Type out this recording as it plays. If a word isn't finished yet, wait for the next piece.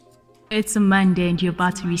It's a Monday and you're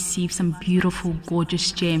about to receive some beautiful,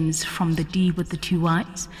 gorgeous gems from the D with the two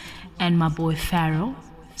eyes and my boy Pharoah.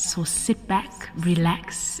 So sit back,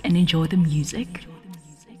 relax, and enjoy the music.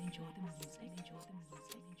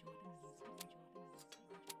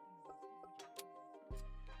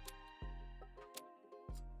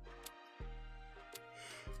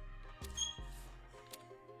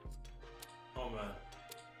 Oh man.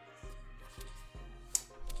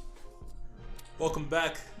 Welcome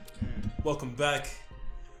back. Welcome back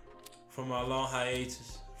from our long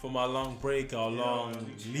hiatus, from our long break, our long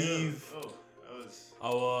leave.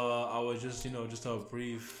 Our just our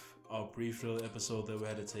brief little episode that we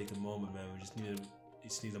had to take a moment, man. We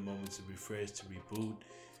just need a moment to refresh, to reboot,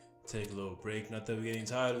 take a little break. Not that we're getting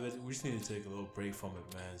tired of it, we just need to take a little break from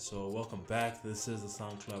it, man. So welcome back. This is the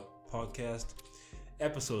SoundClub Podcast,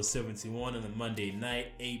 episode 71 on a Monday night,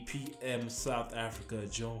 8 p.m. South Africa,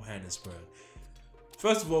 Johannesburg.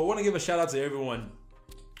 First of all, I want to give a shout out to everyone.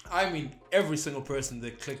 I mean, every single person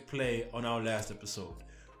that clicked play on our last episode.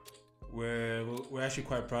 We're actually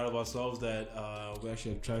quite proud of ourselves that we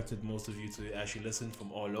actually attracted most of you to actually listen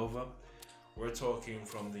from all over. We're talking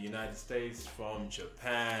from the United States, from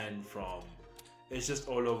Japan, it's just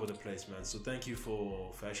all over the place, man. So thank you for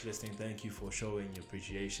actually listening. Thank you for showing your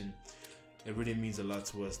appreciation. It really means a lot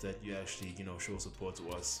to us that you actually, show support to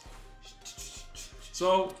us.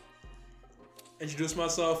 So, introduce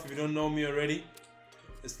myself. If you don't know me already,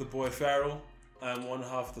 it's the boy Pharoah. I'm one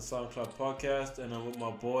half of the SoundClub Podcast, and I'm with my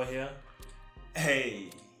boy here. Hey,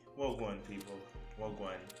 well going, people. Well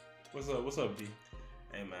going. What's up, B?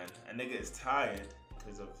 Hey, man, a nigga is tired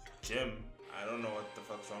because of gym. I don't know what the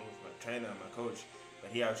fuck's wrong with my trainer and my coach, but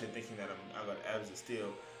he out here thinking that I got abs of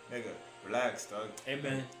steel. Nigga, relax, dog. Hey,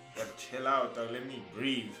 man. Gotta chill out, dog. Let me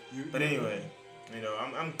breathe. But anyway,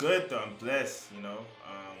 I'm good though. I'm blessed.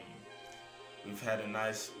 We've had a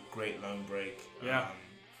nice, great long break. Yeah.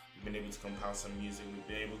 We've been able to compile some music. We've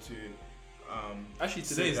been able to. Actually,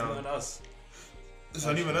 today is not us. It's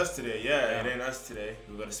not even us today. Yeah, it ain't us today.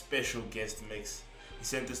 We've got a special guest mix. He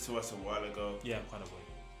sent this to us a while ago. Yeah, quite a while.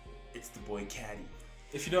 It's the boy Kaddy.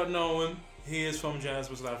 If you don't know him, he is from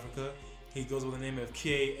Johannesburg, South Africa. He goes with the name of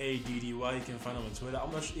Kaddy. You can find him on Twitter.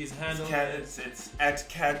 I'm not sure his handle. It's at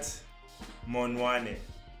Cat Monwane.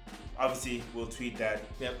 Obviously, we'll tweet that.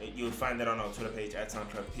 Yep. You'll find that on our Twitter page at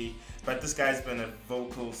SoundClub P. But this guy's been a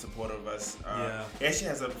vocal supporter of us. He actually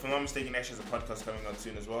has if I'm not mistaken, has a podcast coming out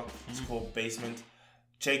soon as well. It's called Basement.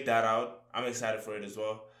 Check that out. I'm excited for it as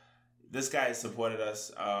well. This guy supported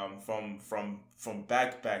us from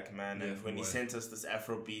back, man. Yeah, and when he sent us this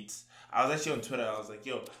Afrobeats, I was actually on Twitter. I was like,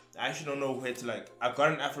 yo, I actually don't know where to I've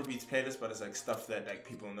got an Afrobeats playlist, but it's stuff that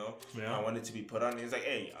people know. Yeah. I want it to be put on. He was like,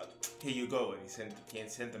 hey, here you go. And he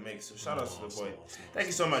sent the mix. So shout outs to the boy. Thank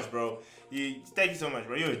you so much, bro. Thank you so much,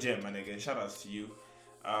 bro. You're a gem, my nigga. Shout outs to you.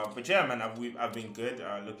 But yeah, man, I've been good.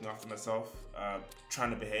 Looking after myself. Trying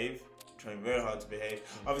to behave. Trying very hard to behave.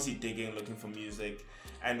 Obviously digging, looking for music,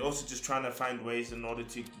 and also just trying to find ways in order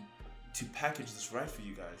to package this right for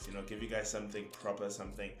you guys. Give you guys something proper,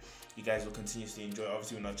 something you guys will continuously enjoy.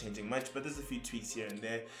 Obviously, we're not changing much, but there's a few tweaks here and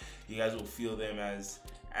there. You guys will feel them as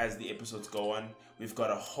the episodes go on. We've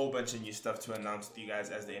got a whole bunch of new stuff to announce to you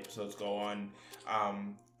guys as the episodes go on.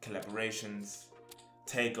 Collaborations,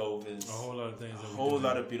 takeovers, a whole lot of things. A whole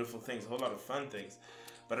lot of beautiful things, a whole lot of fun things.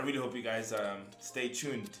 But I really hope you guys stay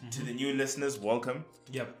tuned. To the new listeners, welcome.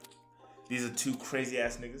 Yep. These are two crazy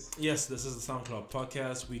ass niggas. Yes, this is the SoundClub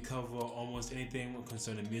Podcast. We cover almost anything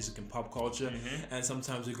concerning music and pop culture. And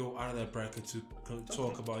sometimes we go out of that bracket to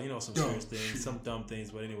talk about, some serious things, some dumb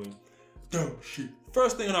things. But anyway. Dumb shit.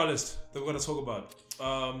 First thing on our list that we're going to talk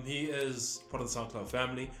about. He is part of the SoundClub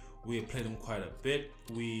family. We have played him quite a bit.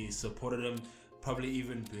 We supported him probably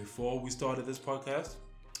even before we started this podcast.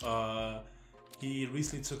 He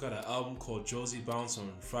recently took out an album called Josie Bounce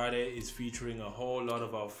on Friday. It's featuring a whole lot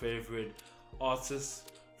of our favorite artists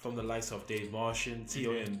from the likes of Dave Martian,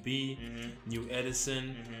 T.O.M.B, New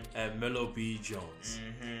Edison, and Mellow B. Jones.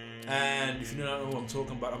 And if you don't know what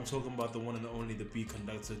I'm talking about the one and only, the beat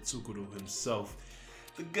conductor, Tsukuru himself.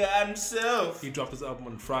 The guy himself. He dropped his album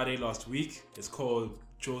on Friday last week. It's called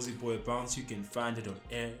Josie Boy Bounce. You can find it on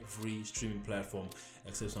every streaming platform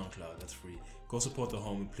except SoundCloud. That's free. Go support the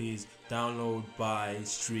homie, please. Download, buy,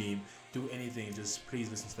 stream, do anything. Just please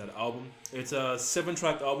listen to that album. It's a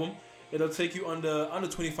 7-track album. It'll take you under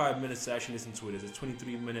 25 minutes to actually listen to it. It's a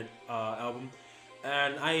 23-minute album,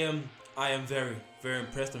 and I am very, very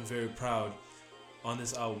impressed and very proud on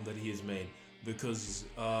this album that he has made, because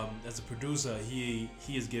as a producer, he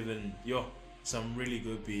has given some really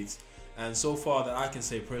good beats. And so far that I can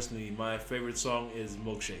say personally, my favorite song is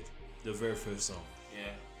Milkshake, the very first song.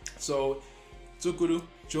 Yeah. So, Tsukuru,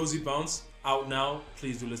 Josie Bounce, out now.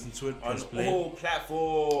 Please do listen to it. Press play. All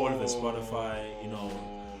platforms. All of it, Spotify,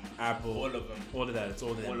 Apple. All of them. All of that. It's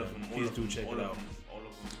all there. All of them. Please do check it out. All of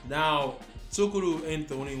them. Now, Tsukuru ain't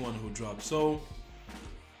the only one who dropped. So,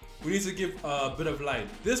 we need to give a bit of light.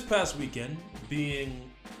 This past weekend,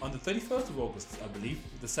 being on the 31st of August, I believe,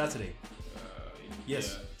 the Saturday.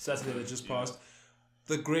 Yes, Saturday that just passed.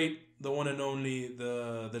 The great, the one and only,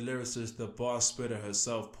 the lyricist, the boss spitter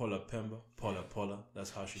herself, Paula Pemba. Paula, that's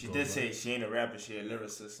how she goes. She did say she ain't a rapper, she a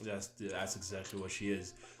lyricist. That's exactly what she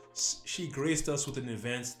is. She graced us with an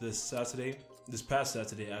event this past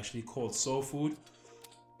Saturday actually, called Soul Food.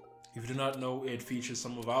 If you do not know, it features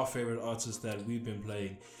some of our favorite artists that we've been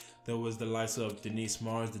playing. There was the likes of Denise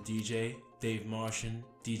Mars, the DJ, Dave Martian,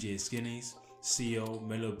 DJ Skinnies, CEO,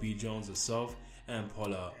 Melo B. Jones herself, and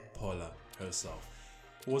Paula herself.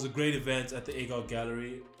 It was a great event at the Agog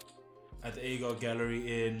Gallery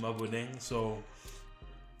in Maboneng. So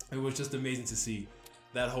it was just amazing to see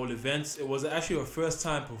that whole event. It was actually her first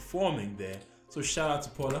time performing there. So shout out to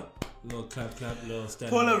Paula. Little clap, little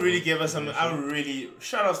stand. Paula really gave us something.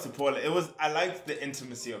 Shout outs to Paula. I liked the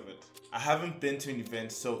intimacy of it. I haven't been to an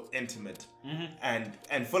event so intimate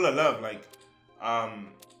and full of love. Like, I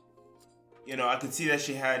could see that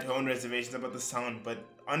she had her own reservations about the sound, but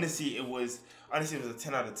honestly, it was a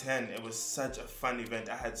 10 out of 10. It was such a fun event.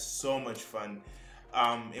 I had so much fun.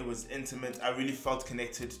 It was intimate. I really felt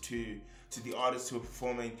connected to the artists who were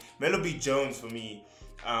performing. Melo B. Jones, for me,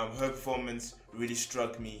 her performance really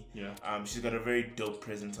struck me. Yeah. She's got a very dope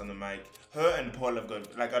presence on the mic. Her and Paul have got,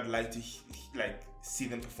 I'd like to see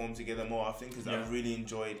them perform together more often, because I really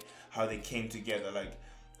enjoyed how they came together.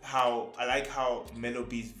 I like how Melo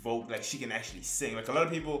B's vocal, she can actually sing. A lot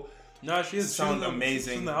of people sound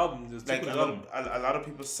amazing. She's in the album. A lot of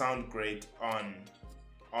people sound great on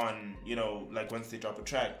once they drop a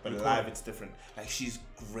track, but live it's different. She's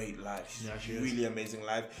great live. She's really amazing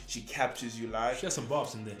live. She captures you live. She has some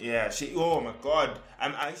bops in there. Yeah, oh my god.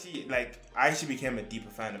 I actually became a deeper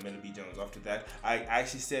fan of Melo B. Jones after that. I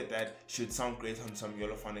actually said that she would sound great on some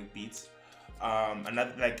Yolophonic beats. And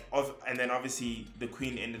then obviously the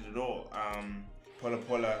queen ended it all.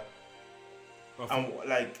 Paula. I'm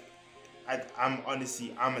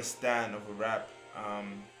a stan of a rap.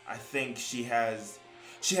 I think she has.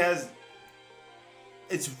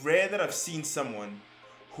 It's rare that I've seen someone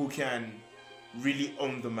who can really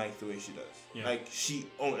own the mic the way she does. Yeah.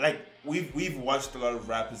 We've watched a lot of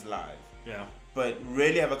rappers live. Yeah. But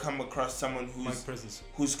rarely have I come across someone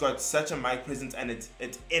who's got such a mic presence, and it's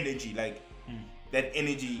energy. That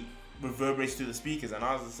energy reverberates through the speakers, and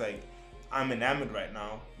I was just I'm enamored right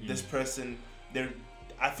now. This person,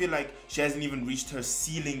 I feel like she hasn't even reached her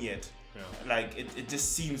ceiling yet. Yeah. It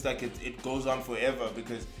just seems like it goes on forever,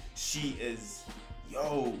 because she is,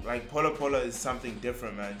 Paula is something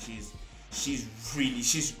different, man. She's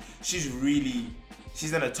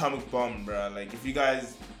an atomic bomb, bro. If you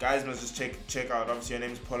guys must just check out. Obviously, her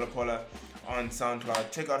name is Paula on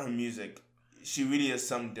SoundCloud. Check out her music. She really is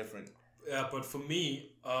something different. Yeah, but for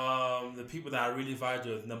me, the people that I really vibed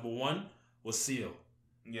with, number one was Seal.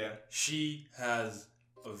 Yeah. She has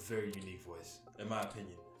a very unique voice, in my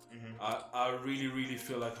opinion. Mm-hmm. I really, really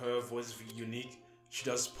feel like her voice is unique. She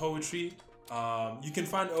does poetry. You can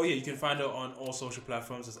find her on all social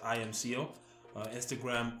platforms as I am Seal,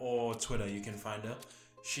 Instagram or Twitter. You can find her.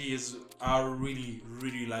 I really,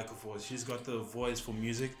 really like her voice. She's got the voice for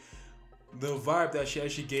music. The vibe that she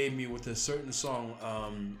actually gave me with a certain song,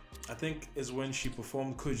 I think is when she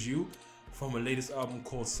performed Could You from her latest album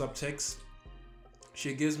called Subtext.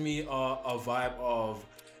 She gives me a vibe of,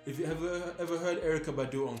 if you ever heard Erykah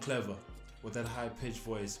Badu on Clever with that high pitched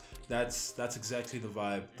voice, that's exactly the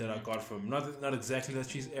vibe that I got from, not exactly that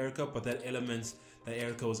she's Erykah, but that element that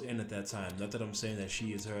Erykah was in at that time. Not that I'm saying that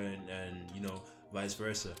she is her and vice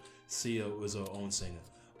versa. Sia was her own singer,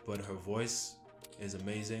 but her voice is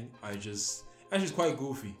amazing. And she's quite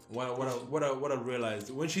goofy. What I realized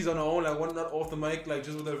when she's on her own, when not off the mic,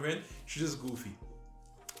 just with her friend, she's just goofy.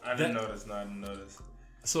 I didn't notice.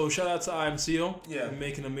 So shout out to IMCO, yeah,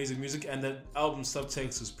 making amazing music, and the album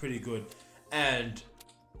Subtext was pretty good. And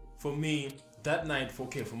for me, that night, for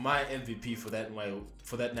my MVP for that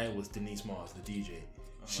night was Denise Mars, the DJ.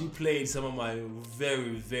 She played some of my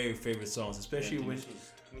very, very favorite songs, especially when.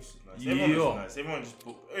 Everyone was nice.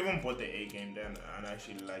 Everyone brought their A game then, and I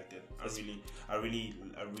actually liked it. I really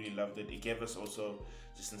loved it. It gave us also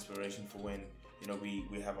just inspiration for when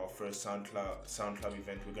we have our first SoundClub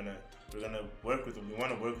event. We're gonna work with them. We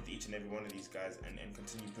want to work with each and every one of these guys and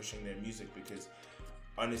continue pushing their music, because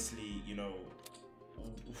honestly,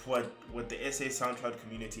 what the SA SoundCloud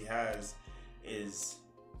community has is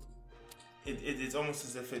it's almost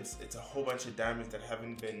as if it's a whole bunch of diamonds that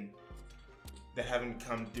haven't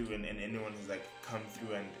come through, and anyone has like come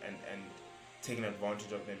through and taken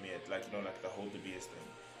advantage of them yet, like like the whole De Beers thing.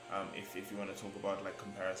 If you want to talk about like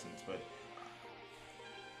comparisons, but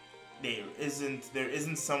there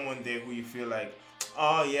isn't someone there who you feel like,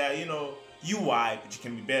 oh yeah, you why, but you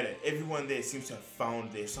can be better. Everyone there seems to have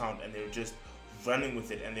found their sound, and they're just running with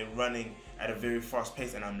it, and they're running at a very fast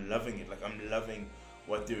pace, and I'm loving it. Like, I'm loving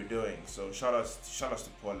what they're doing. So shout outs to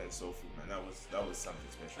Paul and Sophie, man. That was something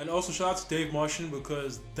special. And also shout out to Dave Martian,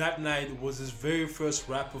 because that night was his very first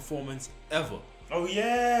rap performance ever. Oh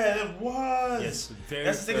yeah, it was. Yes,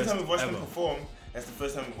 that's the second time we've watched him perform. That's the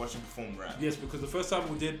first time we've watched him perform rap. Yes, because the first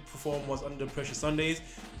time we did perform was Under Pressure Sundays.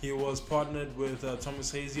 He was partnered with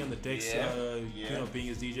Thomas Hazy on the decks, being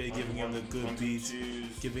his DJ, giving him the good beats,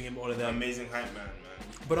 giving him all of that. Amazing hype man.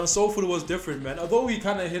 But on Soul Food it was different, man. Although he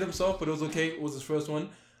kind of hit himself, but it was okay. It was his first one.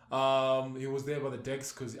 He was there by the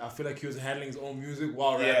decks because I feel like he was handling his own music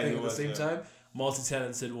while rapping at the same time.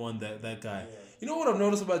 Multi-talented one, that guy. Yeah. You know what I've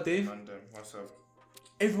noticed about Dave? What's up?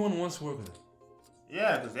 Everyone wants to work with him.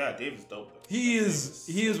 Yeah, because Dave is dope. He is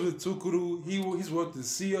with Tukuru. He's worked with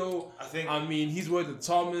CO. He's worked with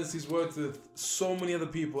Thomas. He's worked with so many other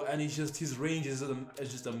people, and his range is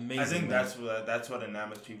just amazing. I think that's what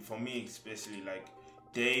enamors people. For me, especially, like,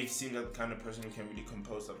 Dave seems like the kind of person who can really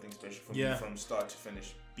compose something special for me from start to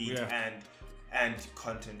finish, beat and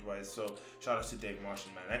content wise. So shout out to Dave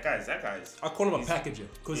Martian, man. That guy's. I call him a packager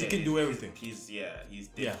because he can do everything. He's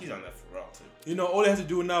on that for rock too. All he has to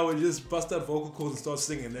do now is just bust out vocal cords and start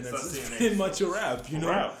singing, and then that's pretty much a rap.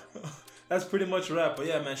 That's pretty much a rap. But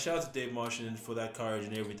yeah, man, shout out to Dave Martian for that courage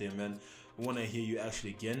and everything, man. We want to hear you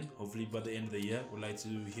actually again. Hopefully by the end of the year, we'd like to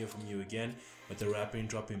hear from you again with the rapping,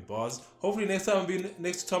 dropping bars. Hopefully next time I'll be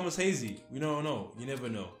next to Thomas Hazy. We don't know. You never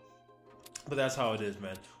know. But that's how it is,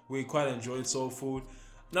 man. We quite enjoyed Soul Food.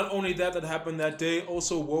 Not only that happened that day,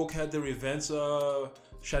 also Woke had their events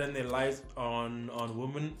shining their light on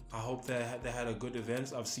women. I hope they had a good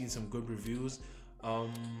event. I've seen some good reviews. I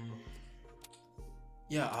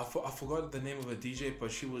forgot the name of a DJ,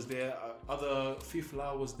 but she was there. Other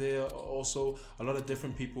Fifla was there also. A lot of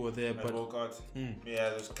different people were there. There's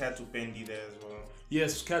Katu Pendi there as well.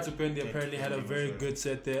 Yes, Katu Pendi apparently had a very good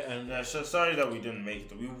set there. And so sorry that we didn't make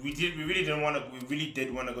it. We really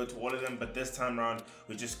did want to go to all of them, but this time around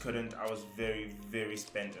we just couldn't. I was very, very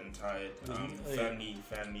spent and tired. Family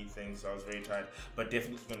things. So I was very tired, but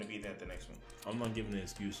definitely going to be there at the next one. I'm not giving the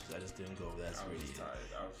excuses. I just didn't go. That's really tired.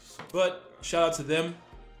 But shout out to them.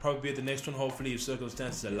 Probably be at the next one, hopefully, if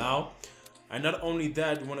circumstances allow. And not only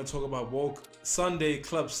that, we want to talk about Woke Sunday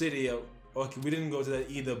Club City. Okay, we didn't go to that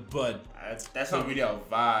either, but that's not really our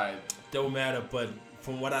vibe. Don't matter, but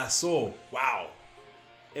from what I saw, wow,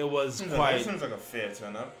 it was It seems like a fair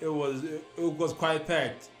turn up. It was quite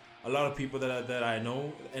packed. A lot of people that I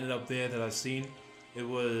know ended up there that I've seen.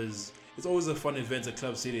 It's always a fun event at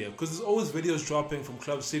Club City because there's always videos dropping from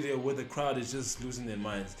Club City where the crowd is just losing their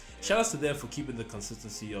minds. Shout out to them for keeping the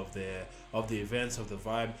consistency of the events, of the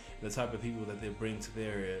vibe, the type of people that they bring to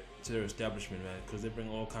their establishment, man. Because they bring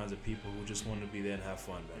all kinds of people who just want to be there and have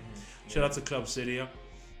fun, man. Mm-hmm. Shout out to Club City.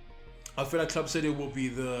 I feel like Club City will be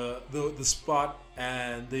the spot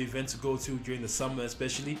and the event to go to during the summer,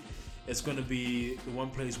 especially. It's going to be the one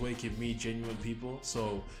place where you can meet genuine people.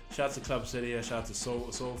 So shout out to Club City, shout out to Soul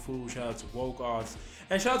Food, shout out to Woke Arts,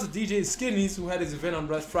 and shout out to DJ Skinnies who had his event on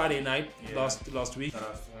Friday night last week.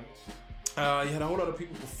 He had a whole lot of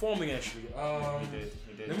people performing actually.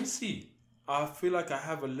 He did. Let me see. I feel like I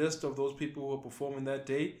have a list of those people who were performing that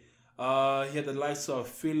day. He had the likes of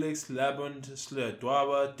Felix, Labund, Slur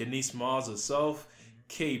Dwaba, Denise Mars herself,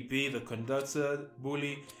 KB, the conductor,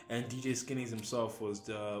 Bully, and DJ Skinnies himself was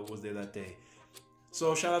there that day.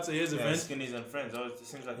 So shout out to his event. Skinnies and friends. It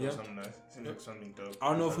seems like it was something nice. It seems like something dope. I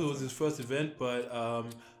don't know if it was his first event, but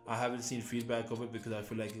I haven't seen feedback of it because I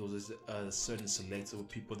feel like it was a certain select of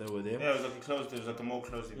people that were there. Yeah, it was like a more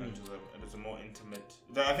closed event. It was a more intimate.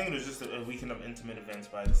 I think it was just a weekend of intimate events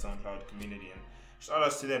by the SoundCloud community, and shout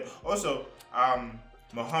outs to them. Also,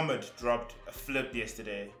 Muhammad dropped a flip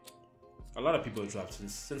yesterday. A lot of people dropped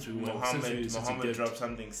since we went. Muhammad dropped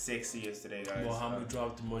something sexy yesterday, guys. Muhammad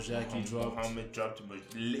dropped. Mojaki dropped. Muhammad dropped.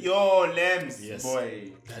 Lems, yes.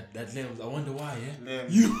 Boy. That Lems. I wonder why, yeah?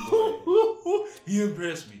 Lems, he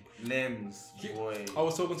impressed me. Lems, boy. I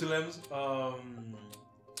was talking to Lems.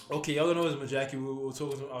 Okay, y'all don't know it's Mojaki. I was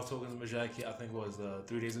talking to Mojaki. I think it was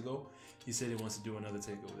 3 days ago. He said he wants to do another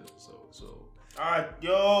takeover. So.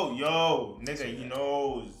 Yo, nigga, he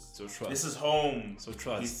knows. So trust. This is home. So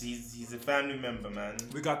trust. He's a family member, man.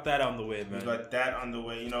 We got that on the way, man.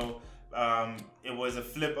 You know, It was a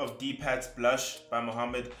flip of D-Pat's Blush by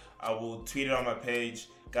Muhammad. I will tweet it on my page.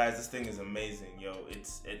 Guys, this thing is amazing, yo.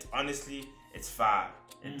 It's honestly, it's fire.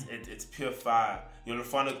 It's pure fire.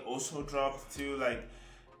 Europhonic also dropped too. Like,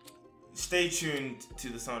 stay tuned to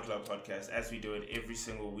the SoundClub Podcast as we do it every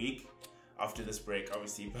single week. After this break,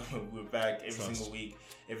 obviously, we're back every single week,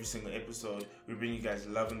 every single episode. We bring you guys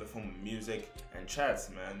love in the form of music and chats,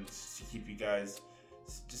 man, just to keep you guys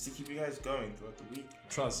going throughout the week.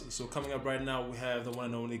 Trust. So coming up right now, we have the one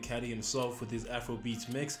and only Kaddy himself with his Afro beats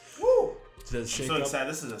mix. Woo! So let's shake I'm so up. excited.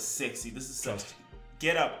 This is a sexy. This is such. Trust.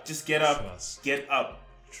 Get up. Just get up. Trust. Get up.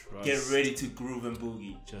 Trust. Get ready to groove and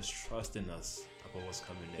boogie. Just trust in us about what's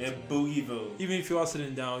coming next. Yeah, Boogieville. Even if you are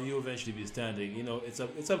sitting down, you'll eventually be standing. You know, it's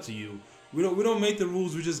up to you. We don't make the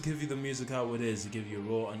rules. We just give you the music how it is. To give you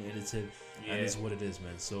raw, unedited, and it's what it is,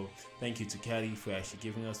 man. So thank you to Kaddy for actually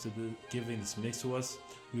giving this mix to us.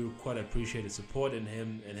 We quite appreciate his support and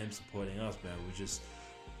him supporting us, man. It's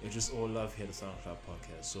just all love here at the SoundClub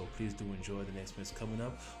Podcast. So please do enjoy the next mix coming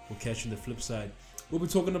up. We'll catch you on the flip side. We'll be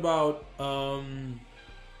talking about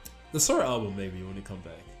the Sorry album maybe when we come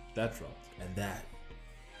back. That dropped, and that,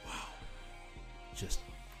 wow, just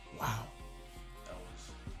wow. That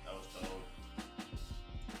was dope.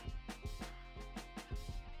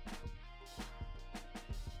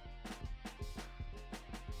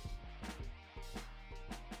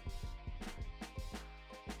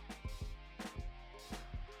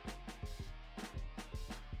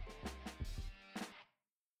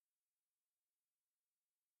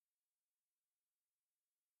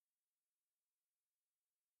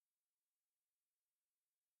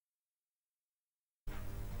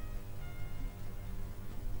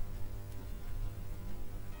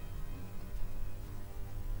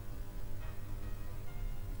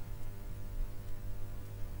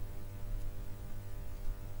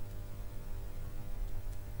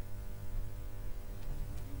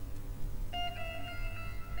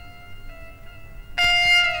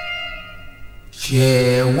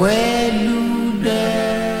 Chewelude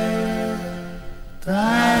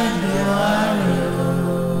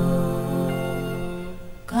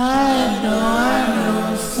Kaidoaro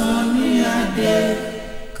Soniade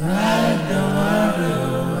Kaidoaro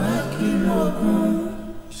Akimogun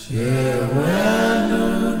Chewelude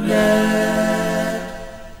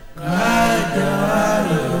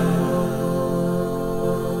Kaidoaro.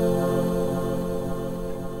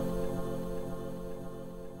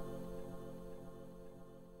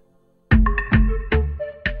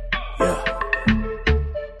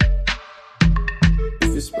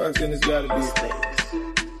 Then it's gotta be.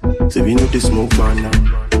 So we know the smoke banana,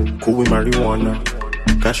 cool with marijuana.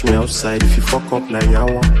 Cash me outside if you fuck up na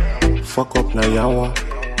yawa. Fuck up na yawa.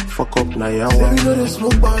 Fuck up na yawa. So we know the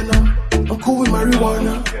smoke banana, I'm cool with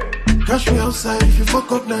marijuana. Cash me outside if you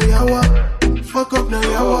fuck up na yawa. Fuck up na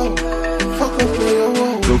yawa. Fuck up na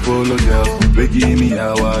yawa. Follow girl, begging me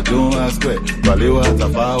hour, don't ask where. Balewa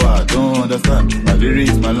Tafawa, don't understand. My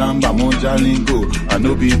lyrics, my lamba, monja lingo. I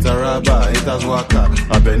know be Taraba, haters waka.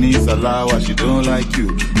 Abeni Salawa, she don't like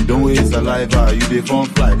you. Don't waste saliva, you dey phone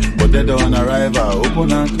fly. But they don't arrive,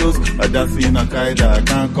 open and close. I just seen a kaida, I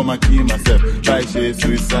can't come and kill myself. Like she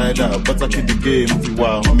suicidal, but I keep the game,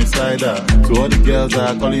 wow, homicider. To all the girls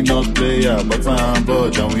that are calling us player, but I'm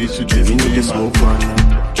bored and we should just this smoke banana,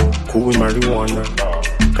 cool with marijuana.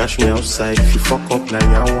 Cash me outside if you fuck up na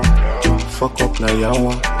yawa. Fuck up na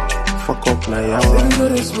yawa. Fuck up na yawa. Say you know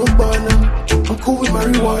the smoke banana, I'm cool with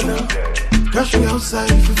marijuana. Cash me outside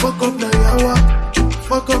if you fuck up na yawa.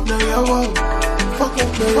 Fuck up na yawa. Fuck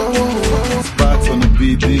up na yawa. Sparks on the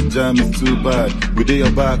beat, this jam is too bad. We day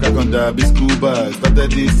your back, I can die, be scuba.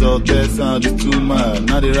 Started this out there, sound is too mad.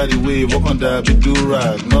 Now they ride the wave, walk on that, be do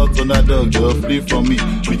rag. Not on that dog, just flee from me.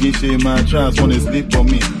 Begin shame my trance, wanna sleep on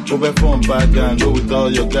me. Over from back and go with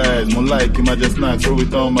all your guys. More like him, I just snacks, throw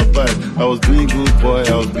it on my pipe. I was doing good, boy,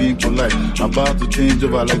 I was being polite. I'm about to change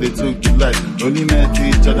over like they took to light. Only met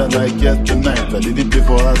each other like yesterday night. I didn't pay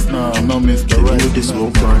for us now, I'm not Mr. Right. You know the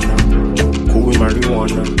smoke banana, cool with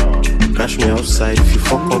marijuana. Cash me outside if you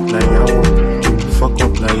fuck up na yawa. Fuck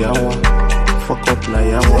up na yawa. Fuck up na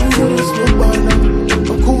yawa. You know the smoke banana,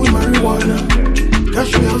 I'm cool with marijuana.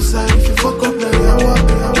 Cash me outside if you fuck up na yawa.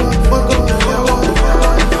 Fuck up na yawa.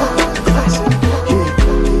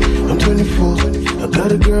 I'm 24, I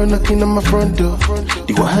got a girl knocking on my front door.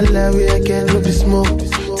 The wahala way I get no be small.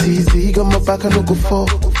 TZ got my back, I no go fall.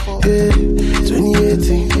 Yeah,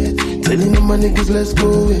 2018, telling all my niggas let's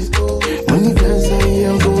go in. Money dance,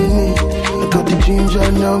 I'm going in. I got the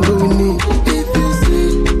ginger, now I'm going in. If you see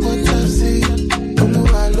what I see, don't know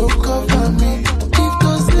how to cover me. If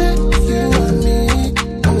don't say you and me,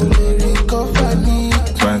 I will let it cover me.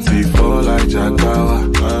 24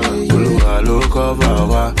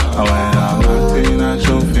 And when I'm acting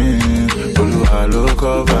action films, Oluwa look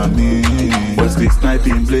over me. West Click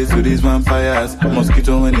sniping place with these vampires.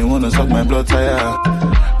 Mosquito when they wanna suck my blood tire.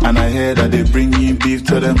 And I hear that they bring in beef.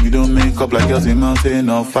 Tell them we don't make up like girls in mountain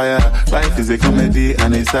on fire. Life is a comedy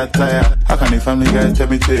and a satire. How can the family guys tell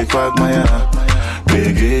me to a quagmire?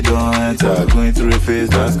 Biggie don't enter, going through a phase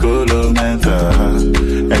that's color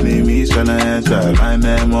mental. Enemies tryna enter, line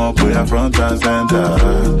them up, we are front and center.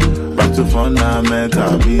 Back to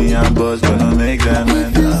fundamental, me and boss gonna make them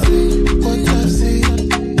enter. What I see,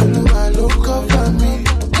 Oluwa look over me.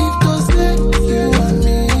 If those legs you and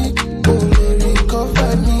me, only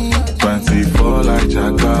recover me. 24 like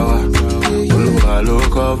Chakawa, Oluwa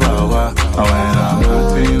look over wa. And when I'm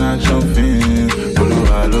acting action films,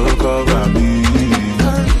 Oluwa look over me.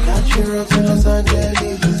 She rocks in Los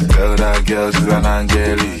Angeles. Tell that girl she's an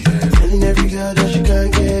angelic. Telling every girl that she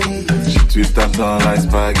can't get it. She twists and turn like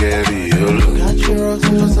spaghetti. Oh, look. Got she rocks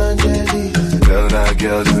in Los Angeles. Tell that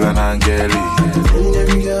girl she's an angelic. Telling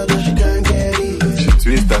every girl that she can't get it. She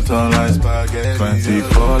twists and turn like spaghetti.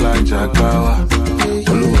 24 like Jack Bauer.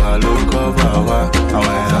 Oluwa look over wa. And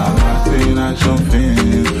when I'm acting action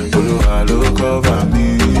films, Oluwa look over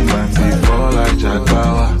me. 24 like Jack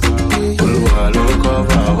Bauer. Oluwa look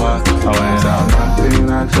over wa. And when I'm acting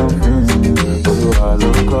action films, Oluwa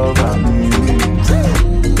look over me.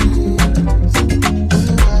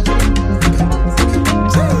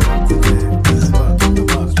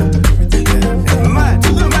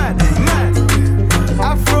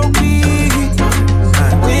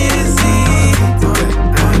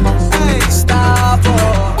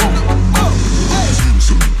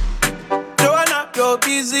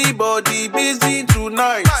 Busy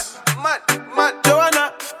tonight. Mad.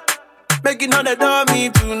 Joanna, making all the dummy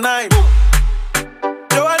tonight.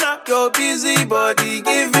 Joanna, your busy body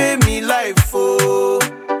giving me life, oh,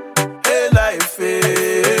 hey life,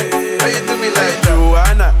 hey. How you do me like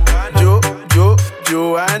Joanna,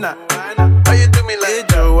 Joanna? How you do me like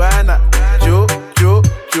Joanna,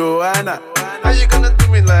 Joanna? How you gonna do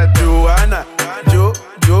me like Joanna,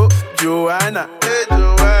 Joanna?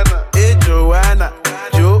 Hey Joanna,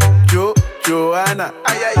 Joanna,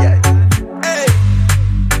 ay. Hey,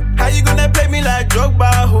 how you gonna play me like Drogba,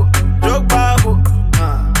 ho?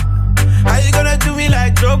 How you gonna do me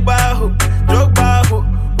like Drogba, ho?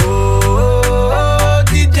 Oh,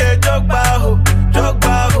 DJ Drogba, ho?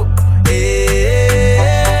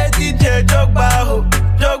 Hey, DJ Drogba, ho?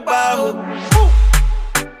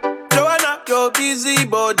 Joanna, your busy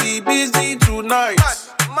body, busy tonight.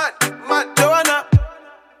 Mad. Joanna,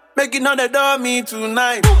 making all the dummy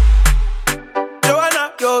tonight.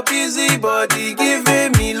 Joanna, your busy body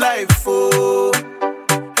giving me life, oh,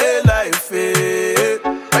 hey life, hey.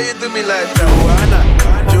 How you do me like Joanna,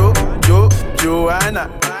 Joanna?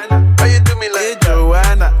 How you do me like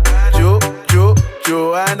Joanna,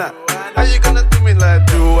 Joanna? How you gonna do me like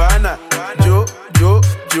Joanna,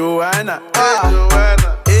 Joanna?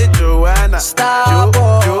 Hey Joanna, Stop,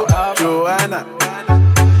 Joanna.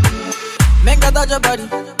 Make her touch your body.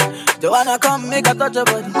 Joanna, come make her touch your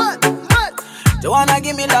body. Joanna,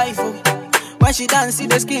 give me life, oh. When she dance, see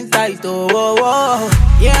the skin tight, oh.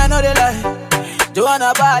 Yeah, I know they lie.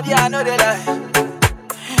 Joanna bad, yeah, I know they lie.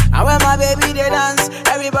 And when my baby they dance,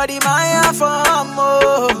 everybody my for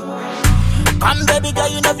more. Come baby girl,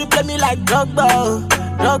 you know you play me like Drogba.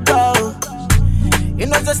 You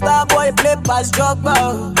know the star boy play past Drogba.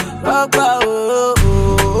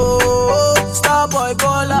 Star boy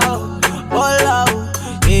ball out.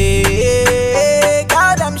 Hey,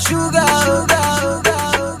 God, I'm sugar.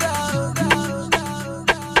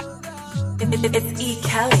 It's E.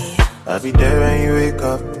 Kelly. I'll be there when you wake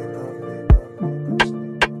up.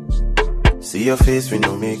 See your face with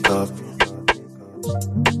no makeup.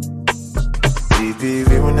 Baby,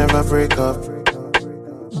 we will never break up.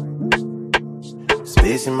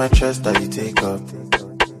 Space in my chest that you take up.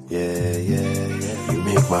 Yeah. You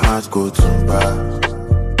make my heart go tumba.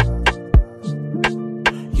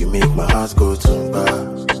 You make my heart go tumba.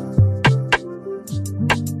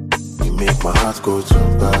 You make my heart go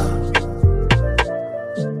tumba.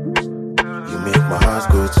 You make my heart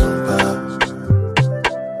go tumba.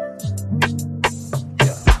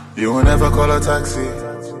 You will never call a taxi.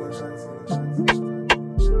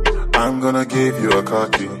 I'm gonna give you a car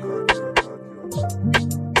key.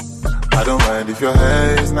 I don't mind if your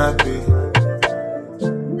hair is nappy,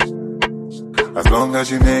 as long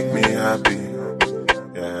as you make me happy.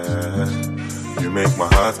 Yeah, you make my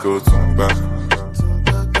heart go tumba.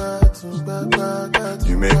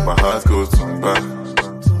 You make my heart go tumba.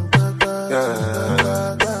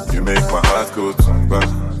 Yeah, you make my heart go tumba.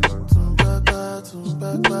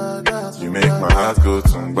 You make my heart go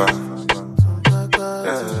tumba.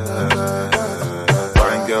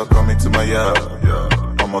 Fine girl coming to my yard.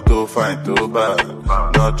 I'm a too fine, too bad.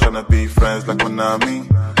 Not tryna be friends like Konami.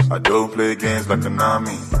 I don't play games like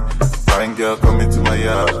Konami. Fine girl coming to my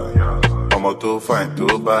yard. I'm a too fine,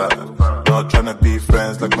 too bad. Not tryna be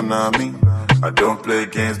friends like Konami. I don't play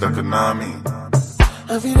games like Konami.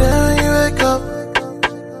 Every day when you wake up,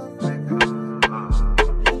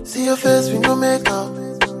 see your face with no makeup.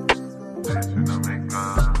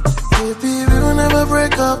 Baby, we will never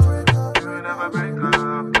break up.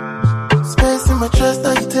 Space in my chest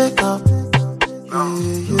that you take up. Yeah,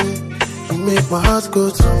 yeah. You make my heart go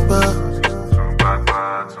tumba.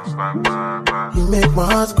 You make my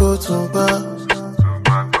heart go tumba.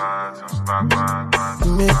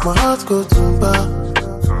 You make my heart go tumba.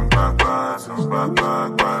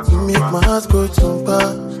 You make my heart go tumba.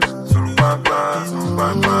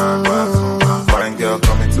 Fine girl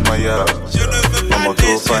coming to my yard. I'm a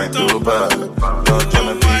too fine, too bad. Not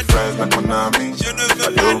tryna be friends like Konami. I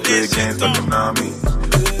don't play games like Konami.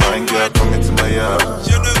 Fine girl coming to my yard.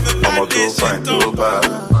 I'm a too fine, too bad.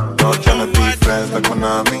 Not tryna be friends like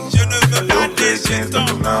Konami. I don't play games like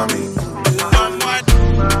Konami.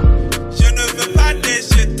 Je ne veux pas des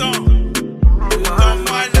jetons.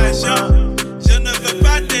 Donne-moi l'argent. Je ne veux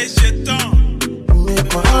pas des jetons.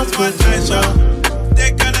 Donne-moi l'argent.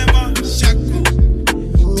 Décalez-moi chaque coup.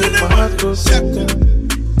 Tout le monde chaque coup.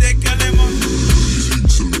 Décalez-moi.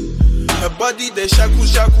 Her body they shaku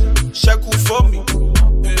for me.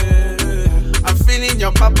 I'm feeling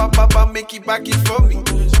your papa make it back it for me.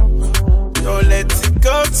 Don't let it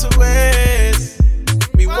go to waste.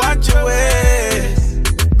 Me want your ways.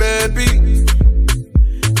 Baby,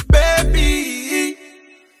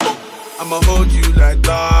 I'ma hold you like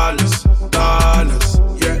dollars,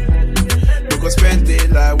 yeah. We gon' spend it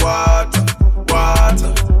like water,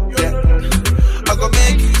 yeah. I gon'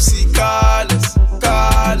 make you see colors,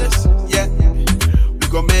 yeah. We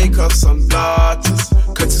gon' make up some daughters,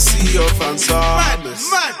 cause to see your fans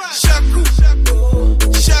Shaku,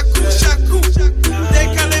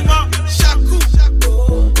 décalez-moi, shaku,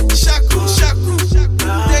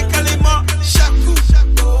 décalez-moi,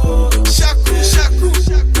 shaku,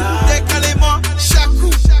 décalez-moi, shaku,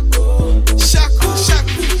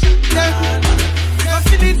 yeah. You gon'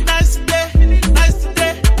 feel it nice today.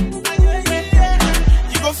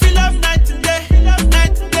 You gon' feel up night today.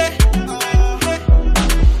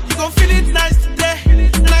 You gon' feel it nice today.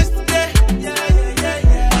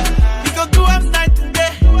 You gon' do up night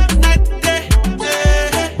today.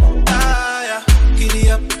 Yeah. Giddy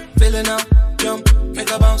up, feeling up, jump,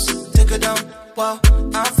 make a bounce, take her down. Wow,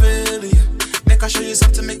 I'm feeling you. Make I show you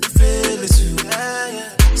something, make you feel it too.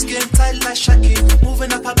 Yeah. Skin tight like Shaki,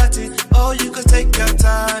 moving up her body. Oh, you could take your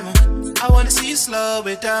time. I wanna see you slow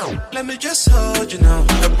it down. Let me just hold you now.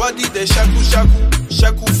 Her body they shaku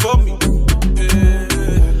for me.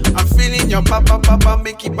 I'm feeling your papa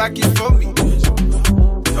make it back it for me.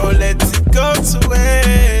 Don't let it go to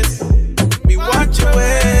waste. Me want your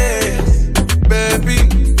ways, baby.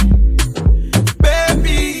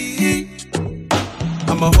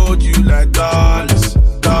 I'ma hold you like dollars,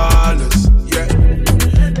 yeah.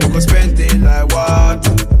 You gon' spend it like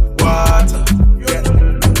water, yeah.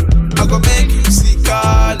 I gon' make you see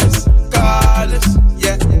colors,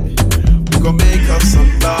 yeah. We gon' make up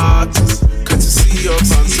some daughters, cause to see your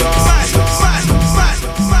fans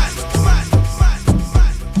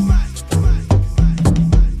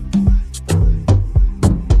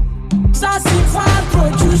Sassy fan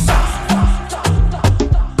producer.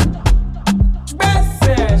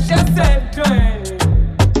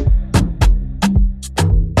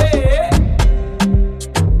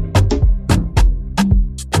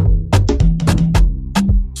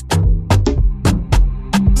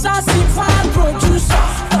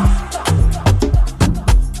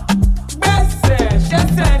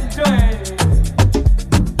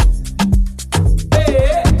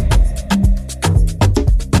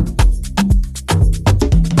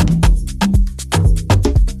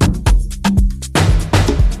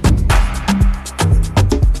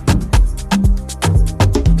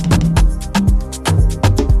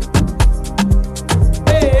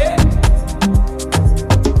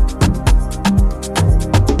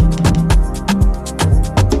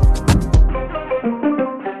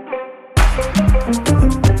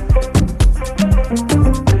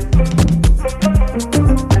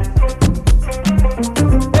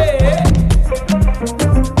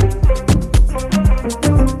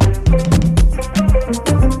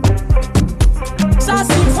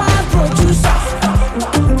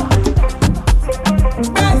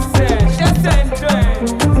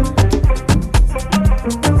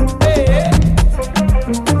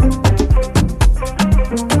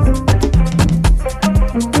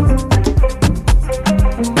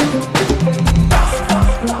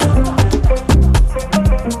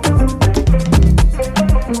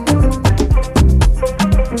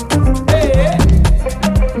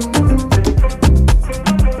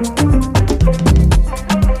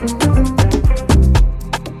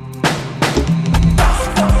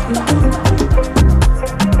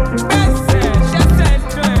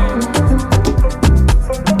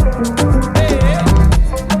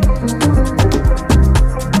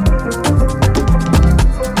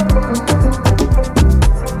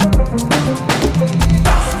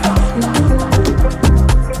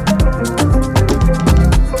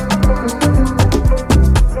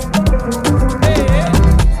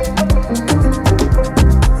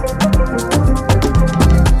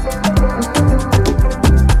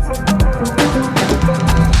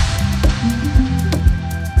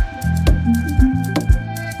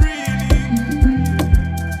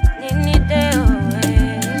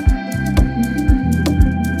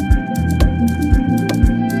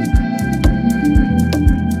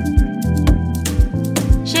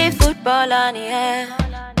 football on the air.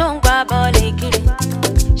 Don't grab all the kitty.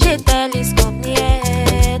 She telescope me,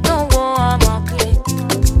 don't go on my play.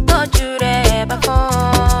 Don't you there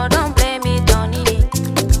before, don't blame me, don't need it.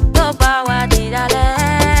 Don't power did I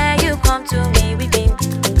let you come to me with him.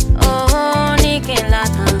 Oh, Nikin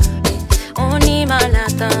Latan, oh, Nima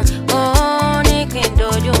Latan, oh, Nikin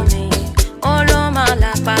Dojo me, oh, Loma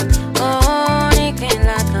Lapa, oh, Nikin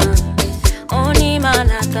Latan, oh, Nima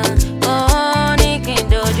Latan, oh, Nikin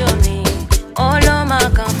Dojo me, oh, Loma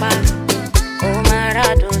Kampa. Oh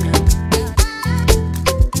Maradona,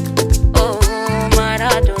 oh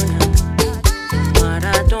Maradona,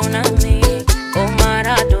 Maradona me, oh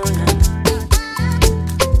Maradona,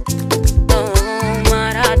 oh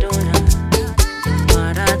Maradona,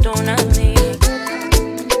 Maradona me,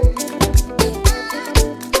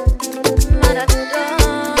 Maradona.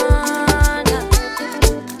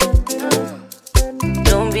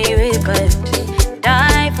 Don't be wicked,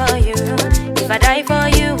 die for you. If I die for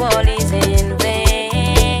you, all is in vain.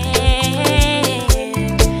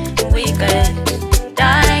 We could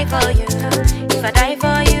die for you. If I die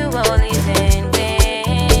for you, all is in vain.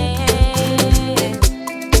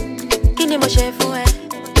 Kini mo ṣe fún ẹ?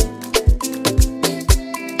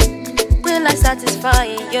 Will I satisfy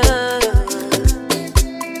you?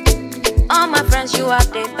 All my friends you have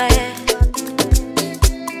the best.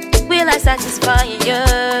 Will I satisfy you?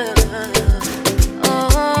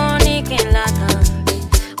 Oh, Nikin Latan,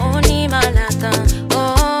 oh, Nima Latan,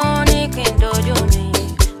 oh, Nikin Dojo me,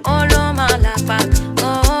 oh, Loma Lapa,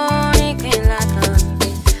 oh, Nikin Latan,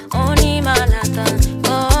 oh, Nima Latan,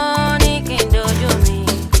 oh, Nikin Dojo me,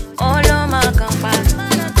 oh, Loma Kampa,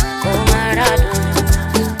 oh, Maradona,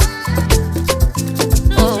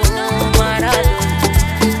 oh, Maradona,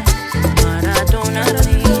 Maradona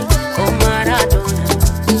me, oh, Maradona.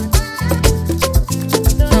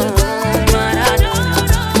 Oh, Maradona.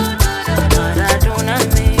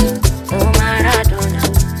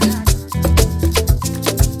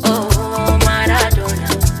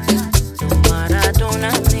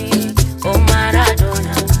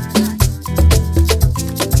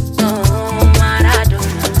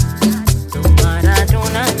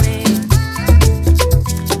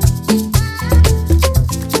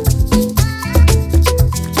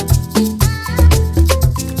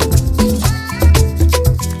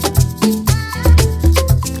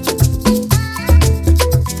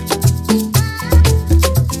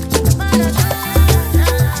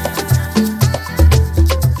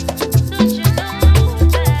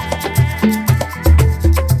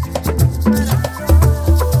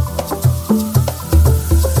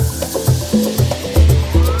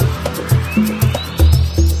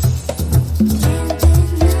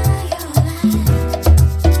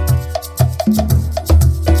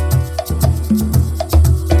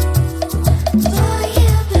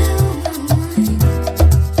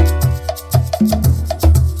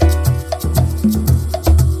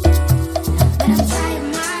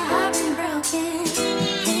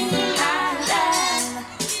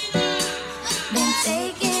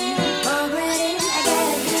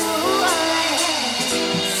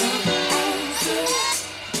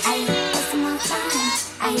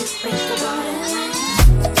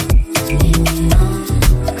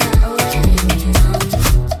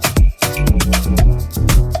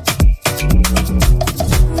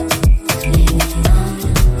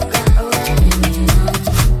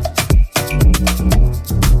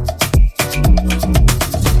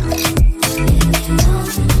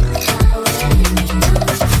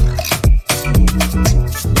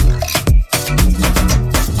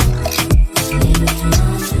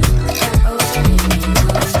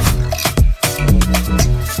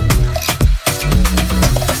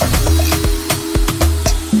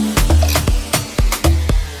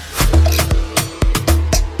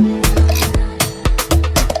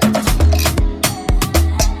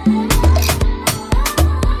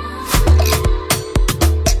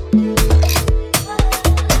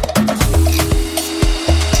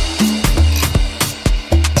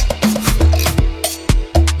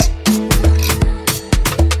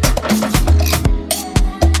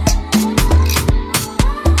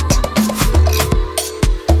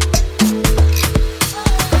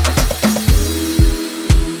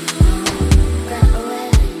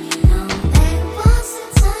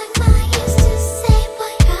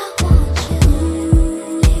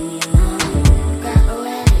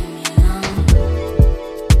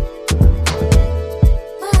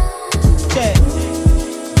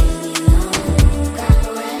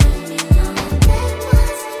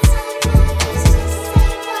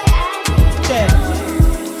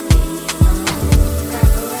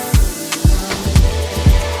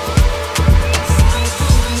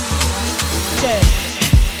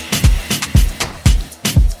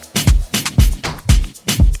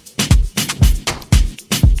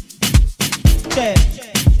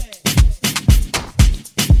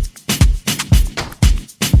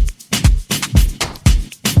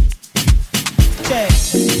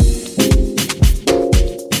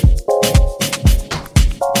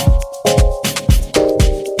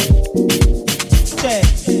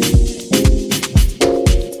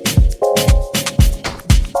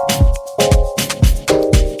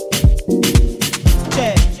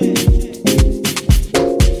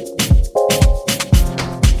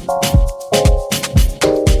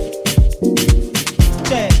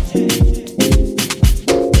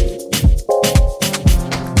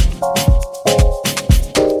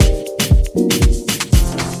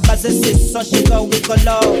 só chega o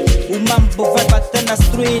Icoló. O mambo vai bater na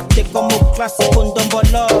street, é como o clássico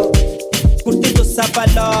Ndomboló. Curtindo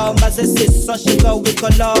sabaló, mas esse só chega o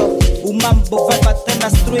Icoló. O mambo vai bater na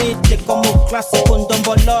street, é como o clássico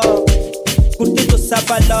Ndomboló. Curtindo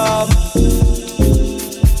sabaló.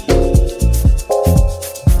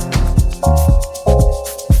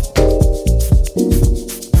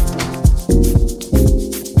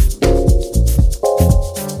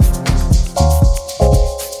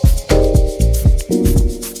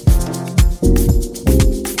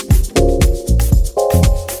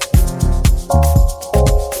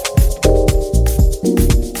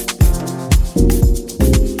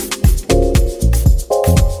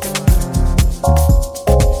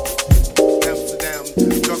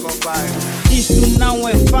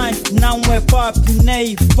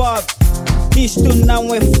 Nem pop. Isto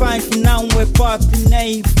não é funk, não é pop,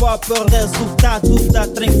 nem pop. É o resultado da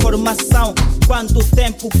transformação. Quando o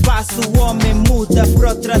tempo passa, o homem muda pra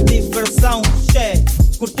outra diversão. Che,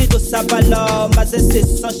 curtido sabaló, mas esse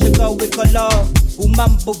som chegou e colou. O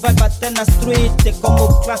mambo vai bater na street, é como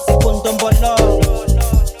o clássico Ndomboló.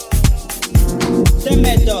 Tem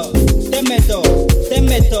medo, tem medo, tem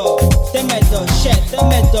medo, tem medo, che, tem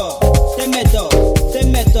medo, tem medo, tem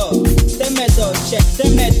medo. Temedo, check,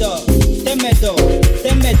 temedo, temedo,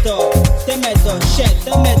 temedo, temedo, check,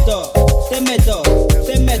 temedo, temedo,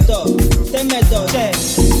 temedo, temedo, check.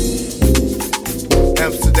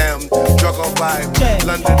 Amsterdam, drug or vibe. Check.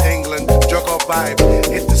 London, England, drug or vibe.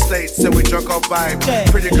 Hit the States, and we drug or vibe.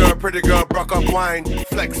 Check. Pretty girl, rock up wine.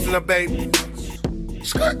 Flex in a babe,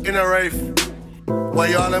 skirt in a rave. Why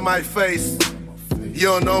y'all in my face? You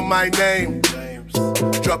don't know my name.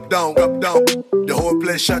 Drop down, the whole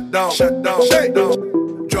place shut down, shake down,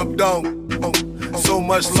 drop down, so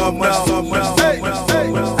much love, so much.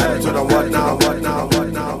 To the what now,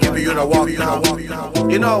 give you the walk now.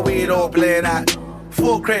 You know we don't play that.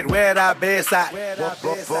 Full crate, where that bass at?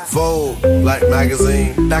 Vogue, like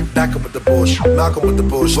magazine. Dack up with the bullshit. Malcolm with the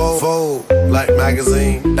bullshit. Vogue, like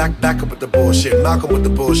magazine. Dack up with the bullshit. Malcolm with the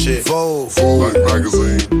bullshit. Vogue, like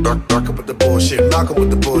magazine. Dack up with the bullshit. Malcolm with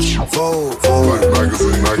the bullshit. Vogue, like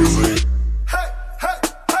magazine.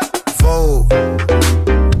 Vogue,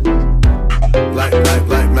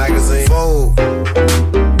 like magazine. Vogue.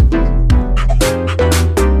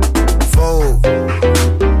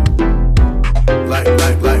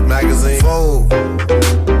 Like magazine. Vogue.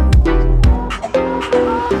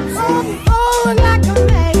 Oh, like a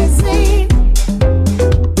magazine.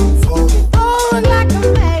 Oh, like a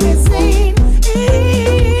magazine.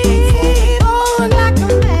 Oh, like a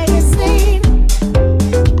magazine.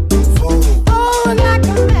 Oh, like a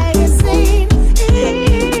magazine.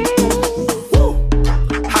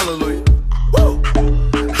 Hallelujah. Woo.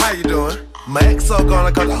 How you doing? My ex so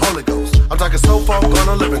gonna call the Holy Ghost. I'm talking so far,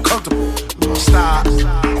 gonna live in comfortable. Stop.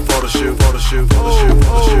 Photo shoot.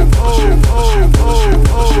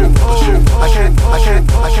 I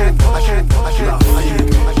can't.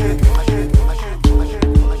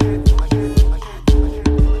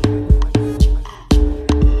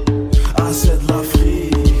 I said la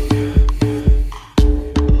fille.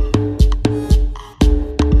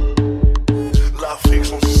 L'Afrique,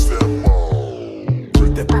 son système.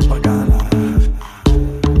 T'es papagana.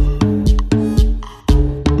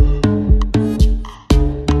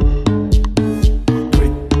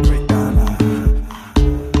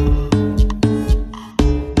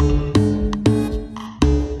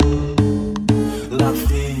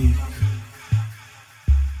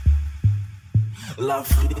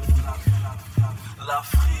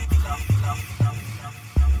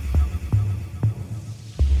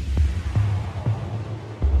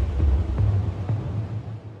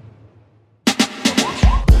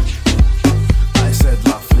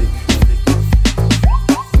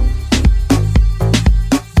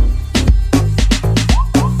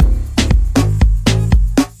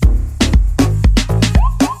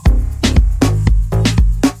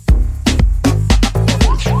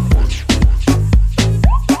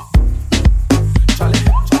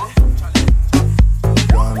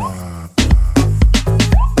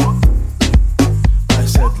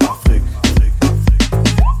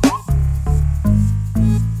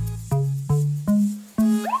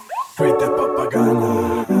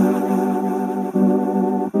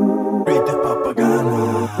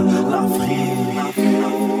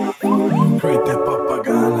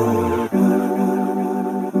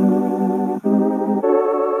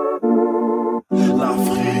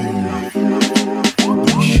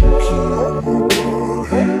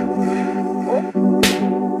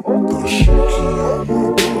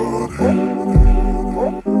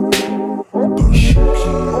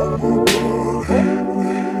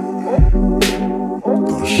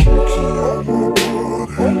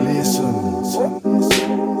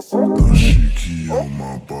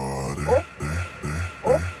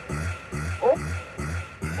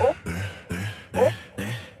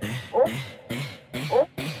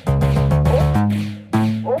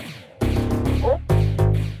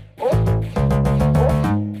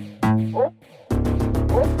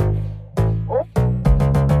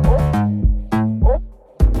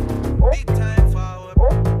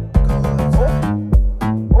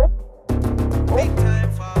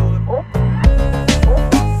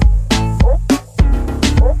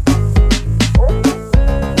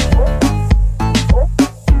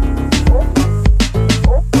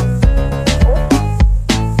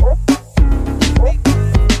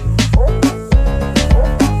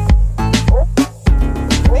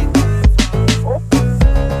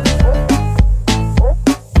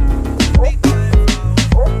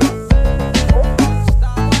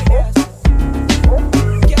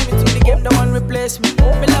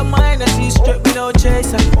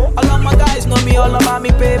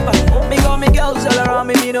 and me paper. Me got me girls all around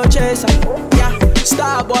me, me no chaser. Yeah,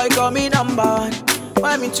 star boy call me number one.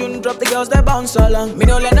 When me tune drop, the girls they bounce along. Me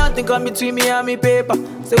don't let nothing come between me and me paper.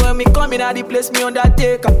 So when me come in at the place, me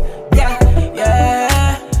undertaker. Yeah,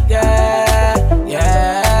 yeah, yeah,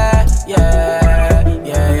 yeah, yeah, yeah,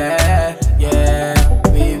 yeah, yeah.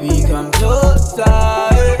 Baby, come closer.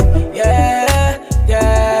 Yeah,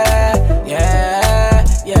 yeah, yeah,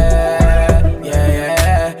 yeah,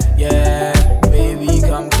 yeah, yeah. Baby,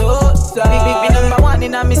 come closer. Me number one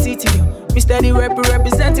in me city, yo. Me steady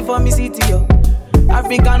representing for me city, yo.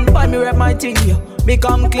 African boy, me rep my thing, yo. Me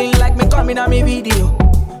come clean like me coming on me video.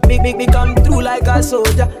 Me come through like a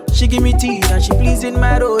soldier. She give me tea and she pleasing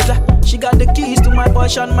my rosa. She got the keys to my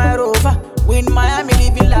Porsche and my Rover. We in Miami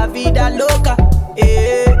living la vida loca.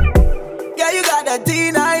 Yeah, yeah, you got the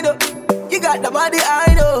teen, I know. You got the body,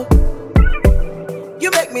 I know.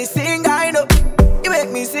 You make me sing, I know. You make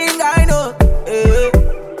me sing, I know.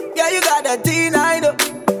 Yeah, you got the teen, I know.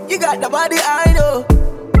 You got the body, I know.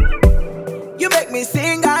 You make me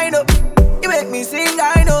sing, I know. You make me sing,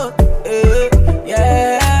 I know.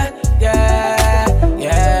 Yeah, yeah, yeah,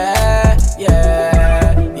 yeah,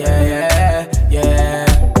 yeah, yeah.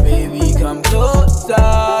 Baby, come closer.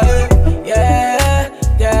 Yeah,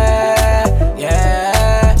 yeah,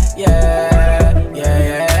 yeah, yeah,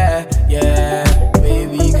 yeah, yeah.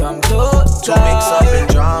 Baby, come closer. To mix up in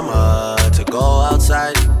drama, to go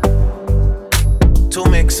outside. To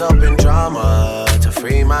mix up in drama, to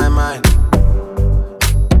free my mind.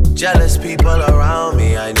 Jealous people around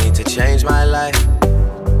me, I need to change my life.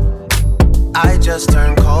 I just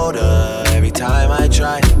turn colder every time I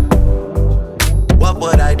try. What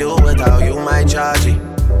would I do without you, my Georgie?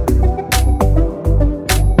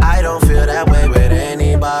 I don't feel that way with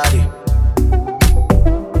anybody.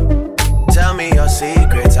 Tell me your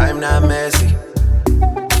secrets, I'm not messy.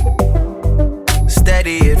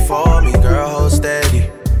 Steady it for me, girl, hold steady.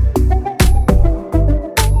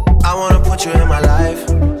 I wanna put you in my life.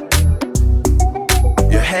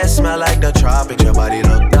 Your hair smell like the tropics, your body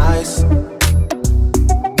look nice.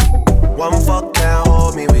 One fuck can't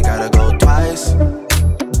hold me, we gotta go twice.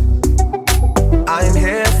 I'm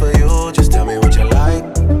here for you, just tell me what you like.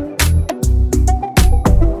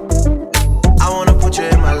 I wanna put you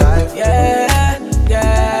in my life. Yeah,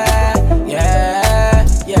 yeah, yeah,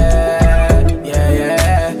 yeah, yeah,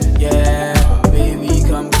 yeah, yeah. Baby,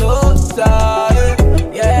 come closer.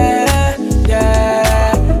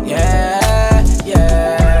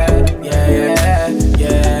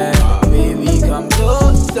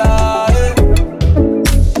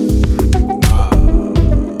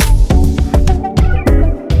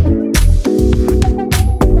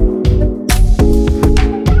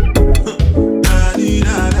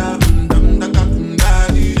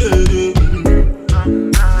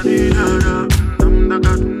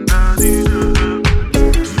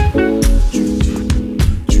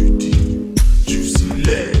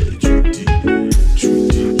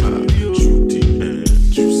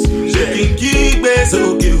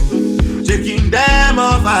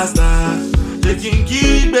 Shaking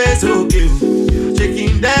keep it okay,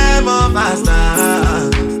 shaking them off faster.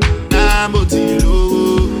 Namotilo,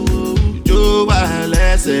 Jo wa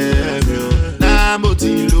lese mi.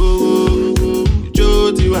 Namotilo,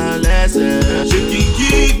 Jo ti wa lese. Shaking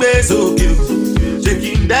keep it okay,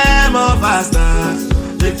 shaking them off faster.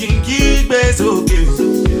 Shaking keep it okay,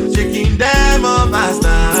 shaking them off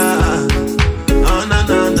faster. Oh no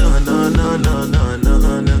no no no no no no no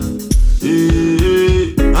no.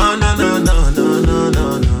 Oh no no no no no no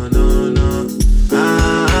no no no.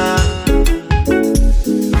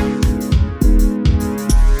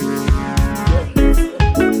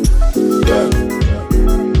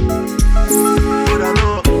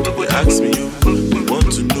 You ask me, you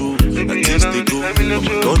want to know. I taste they go, I'm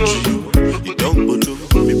country you. You don't go low,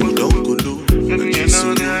 people don't go low. I just so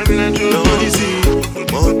no easy,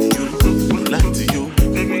 money you, like to you.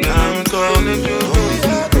 I'm calling you,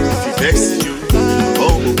 if you vex you.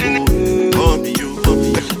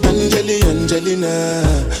 Angelina,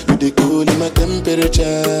 you dey cool in my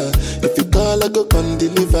temperature. If you call, I go come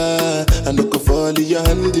deliver. I no go fall in your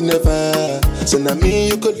hand never. So now me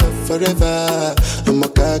you could love forever. I'm a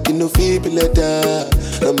cocky no feeble letter.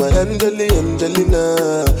 I'm a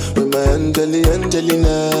Angelina, I'm a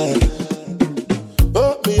Angelina.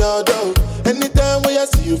 Oh me all down. Anytime when I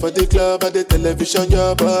see you for the club or the television,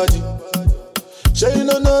 your body. Sure you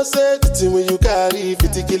know say the thing when you carry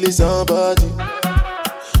 50 kill somebody.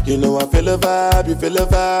 You know I feel a vibe, you feel a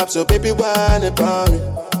vibe, so baby whine about me.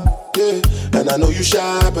 Yeah, and I know you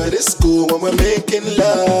shy, but it's cool when we're making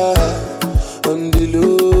love. On the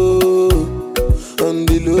low, on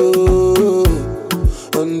the low,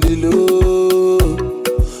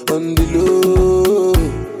 on the low,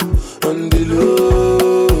 on the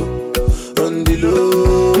low, on the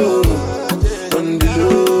low, on the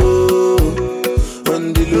low,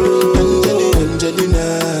 on the low. Angelina,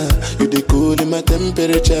 you dey cool in my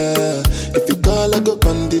temperature. If you call, I go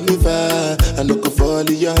come deliver. I no go fall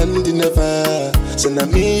in your hand never. So now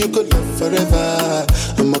me you could love forever.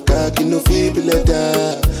 I'm a cocky no feeble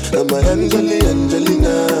letter. I'm a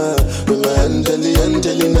Angelina, I'm a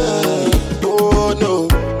Angelina. Oh no,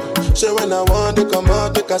 so when I want to come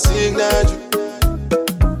out, make a signal you.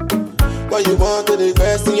 Why you want to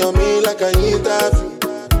request on me like I interview?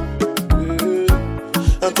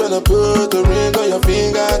 I'm tryna put a ring on your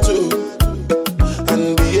finger too.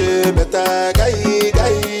 And be a better guy,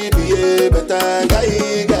 be a better guy.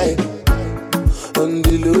 On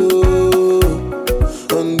the low,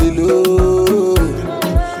 on the low,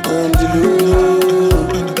 on the low,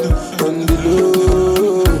 on the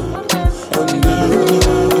low, on the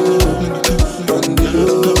low, on the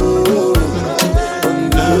low, on the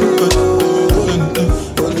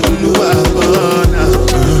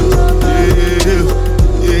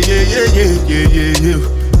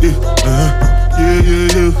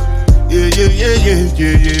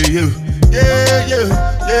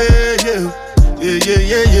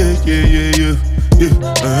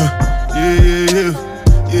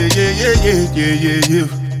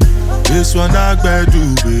This one I better do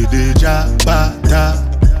with the jabata.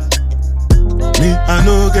 Me I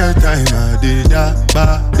no get time I did da.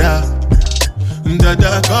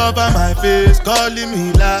 Dada cover my face, calling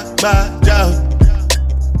me like Baja.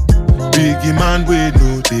 Biggie man we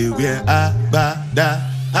know they wear abada.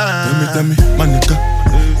 Tell me, my nigga,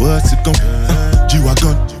 what's it gon'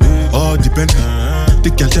 G-Wagon, all depend. The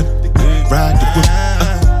girl them, ride the boat.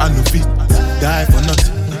 I no fit, die for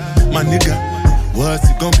nothing. My nigga, what's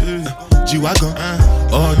it gon' G-Wagon,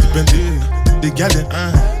 all depend. The girl them,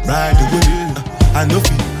 ride the boat. I no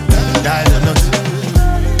fit, die for nothing.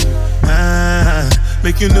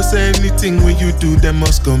 Make you no say anything when you do, they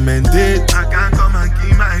must commend it. I can't come and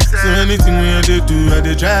keep myself. So anything when I do, I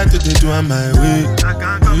try to do on my way. I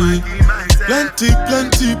can't come and keep myself.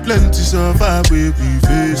 Plenty so far we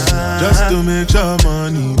face. Just to make sure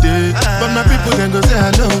money day. But my people then go say I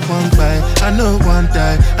know one buy, I know one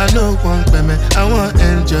die, I know one payment. I want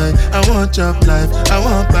enjoy, I want job life, I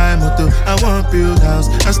want buy motor, I want build house,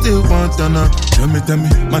 I still want to know. Tell me,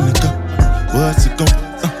 my nigga, what's it gon'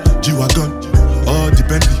 G-Wagon, all the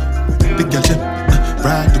Bentley, the girl them,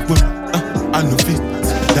 ride the boat, I no fit,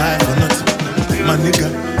 die for nothing. My nigga,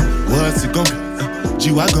 what's it gon' be?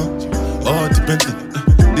 G-Wagon, all the Bentley,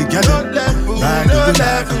 the girl them, ride the boat,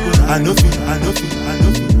 I no fit.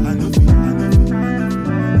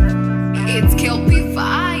 It's Kelpie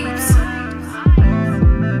Vibes.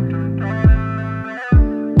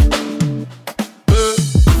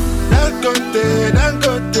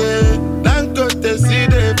 Dangote, see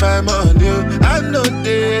they buy money.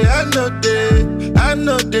 I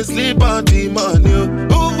know they sleep on the money.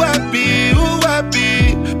 Who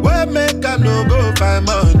happy? Where make I no go find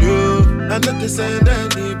money? I know they send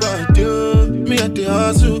anybody. Me at the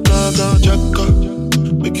hustle, go check up.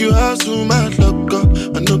 Make you hustle, my luck up.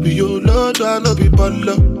 I know be your lord, I know be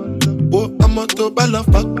baller. Oh, I'm a to baller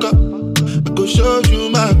fuck up. I go show you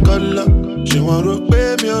my color. She want to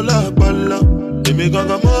pay me a lot baller. Me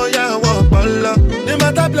gonga moya wa baller. The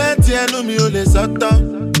matter plenty, I know me only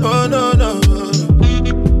satan. Oh no.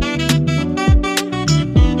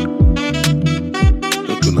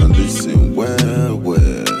 Looking and listen well.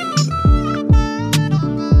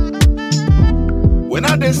 When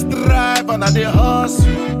I dey strive and I dey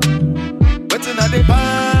hustle, waiting I dey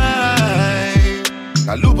buy,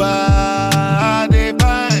 Kaluba I dey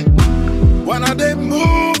buy. When I dey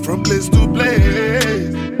move from place to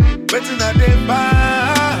place, waiting I dey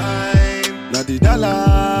buy, na the dollar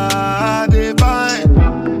I dey buy.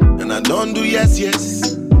 And I don't do yes. And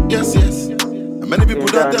many people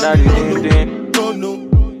don't tell me no.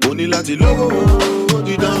 Only lati logo,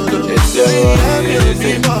 di don.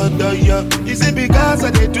 Is it because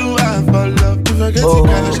I dey do and for love? If I get the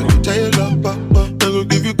cash, I go tell you love, I go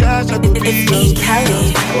give you cash, I go be your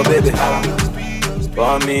Kaddy. Oh baby,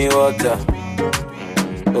 pour me water,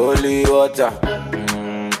 holy water,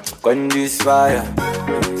 quench this fire.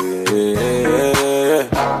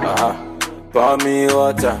 Pour me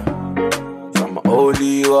water, some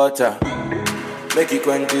holy water, make it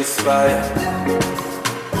quench this fire.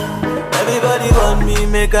 Everybody want me,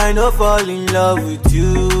 make I no fall in love with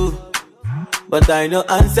you. But I no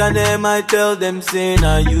answer them, I tell them say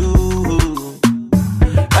na you.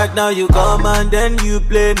 Right now you come and then you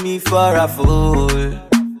play me for a fool.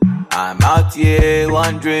 I'm out here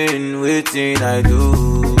wondering, waiting I do.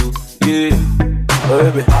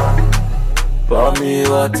 baby, pour me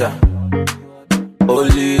water,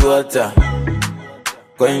 holy water,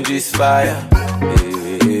 quench this fire.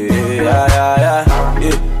 Yeah.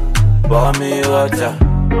 Pour me water,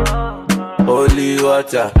 holy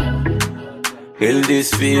water, kill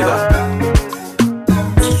this fever.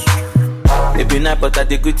 Every night, but I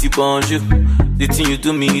take good bonjour. The thing you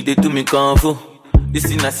do me, they do me kung fu. This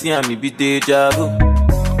thing I see on me be deja vu.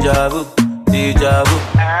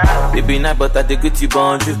 Every night, but I take good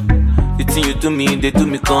bonjour. The thing you do me, they do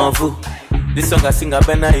me kung fu. This song I sing, I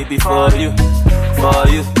better it be for you,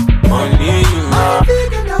 only you now.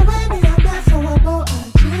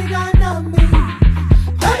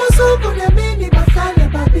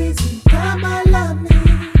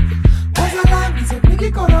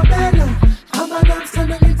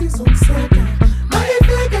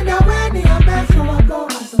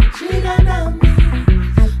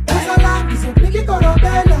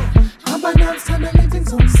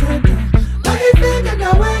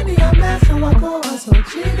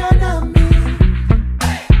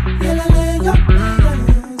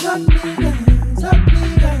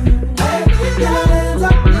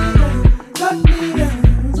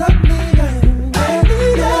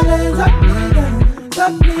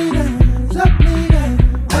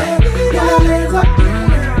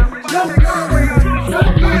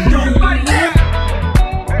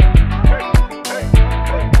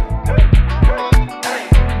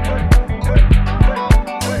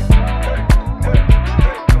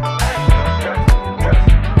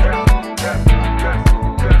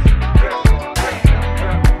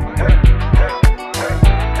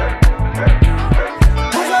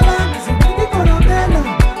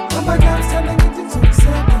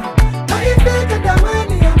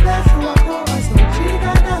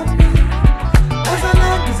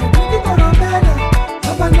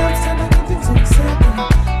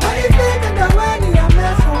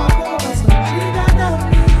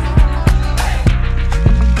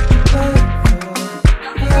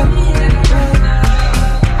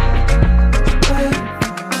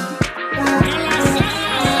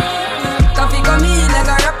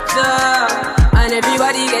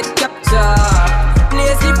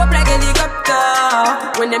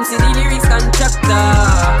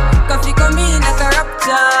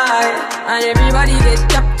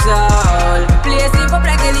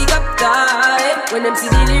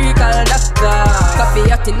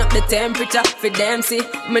 For them see,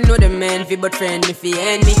 me know the man fi but friend me fi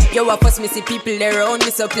enemy. Yo, I first me see people around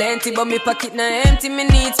me so plenty, but me pocket na empty, me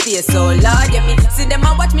need space. So Lord, yeah, me see them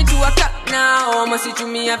a watch me to a clock now. Must see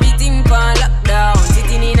through me a beating for lockdown.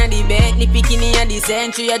 Sitting in a the bed, ni picking in a the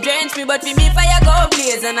century. A drench me, but for me fire go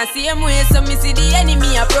blaze. And I see him way, so me see the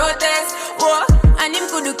enemy a protest. Whoa, and him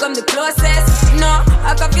could come the closest. No,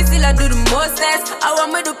 I can feel still I do the mostest. I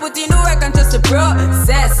want me to put in the work and trust the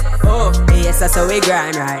process. Oh, yes, that's how we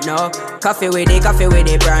grind right now. Coffee with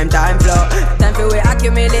the prime time flow. Time for we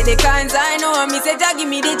accumulate the kinds I know. Me say, give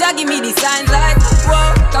me the signs like,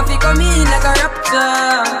 whoa, coffee come in like a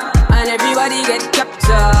raptor, and everybody get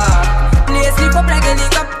captured. Play sleep up like a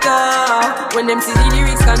helicopter when them see the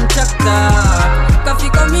lyrics constructor. Coffee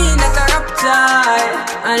come in like a raptor,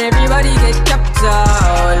 and everybody get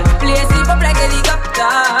captured. Play sleep up like a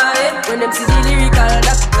helicopter when them see the lyrical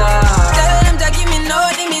doctor. Tell them to give me no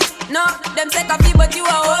limit. No, them say coffee but you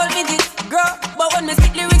are all with it. Bro, but when me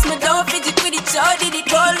spit lyrics, me don't fidget with it. Show did it,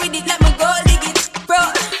 roll with it, let me go dig it. Bro.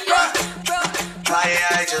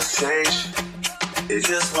 I just changed. It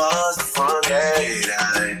just was the front gate.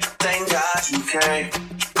 I thank God you came.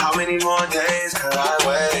 How many more days could I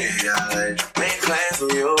wait? I made plans for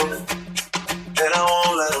you, and I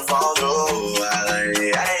won't let them fall through.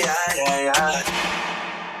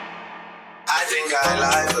 I think I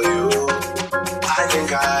lie for you. I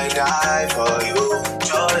think I die for you.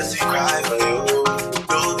 Jealousy cry for you.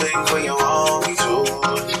 Do things when you want me to.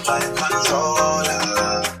 Like controller.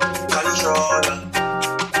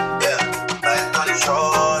 Yeah, like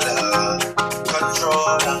controller.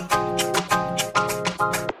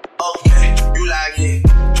 Okay, you like it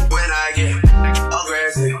when I get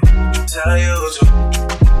aggressive. Tell you to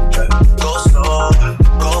go slow,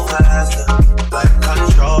 go faster. Like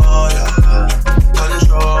controller.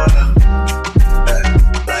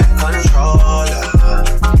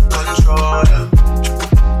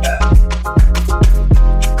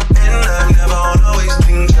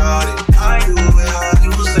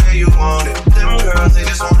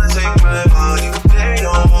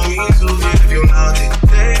 I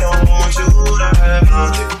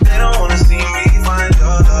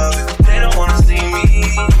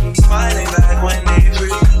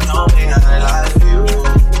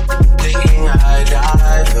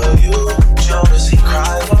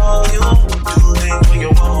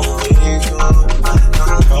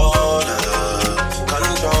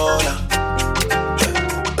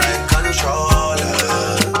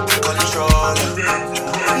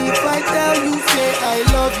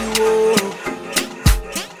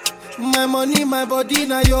money, my body,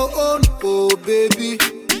 now your own, oh baby.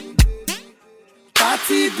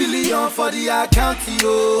 30 billion for the account,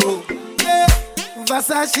 yo. Yeah,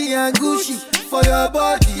 Versace and Gucci for your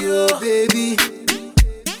body, oh baby.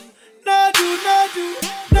 No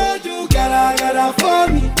do, gotta for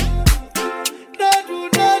me. No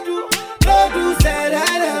do, say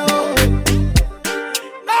that, oh.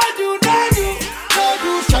 No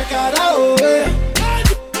do, shakara, oh, eh.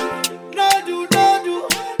 No do,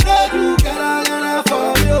 gotta for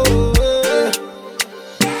me, oh, eh.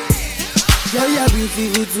 Yeah, you're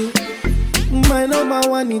beautiful too. My number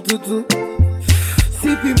one in tutu.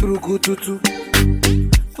 Sipping bruku tutu.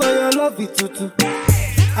 For your love it tutu.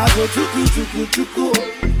 I go chuku.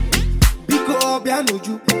 Biko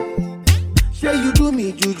obianuju. Say you do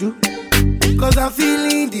me juju. Cause I'm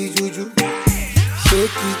feeling the juju.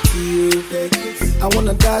 Shake it to you. Take it. I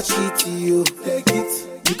wanna dash it to you. Take it.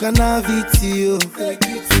 You can have it to you. Take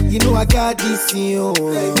it. You know I got this in you.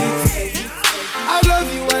 Take it. I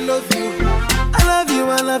love you. I love you.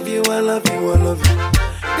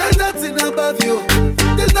 There's nothing above you.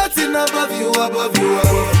 There's nothing above you.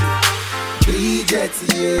 Bridget,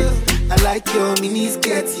 you. I like your mini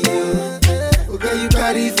skirt, you. Okay, you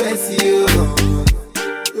carry fancy, you.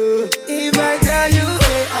 If I tell you,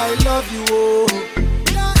 hey, I love you, oh.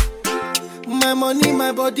 My money,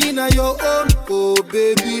 my body, now your own, oh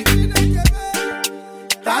baby.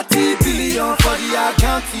 30 billion for the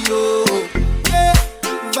account, yo. Yeah.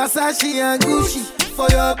 Versace and Gucci for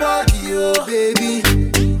your body, oh baby.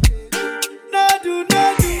 No do,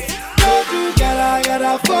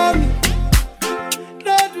 gotta for me.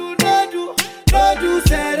 No do,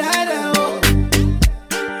 say that, oh.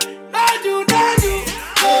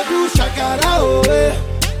 No do, shakara, oh, eh.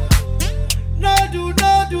 No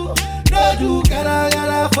do,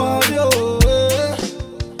 gotta for me, oh, eh.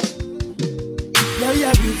 Yeah,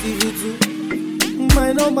 you're beautiful too. My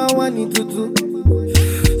number one in tutu.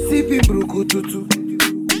 Sipping bruku tutu.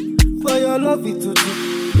 For your love it tutu.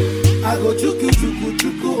 I go chuku.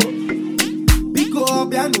 Biko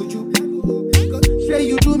obianuju. Say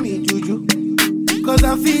you do me juju. Cause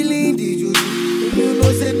I'm feeling the juju. You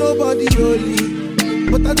know say nobody only.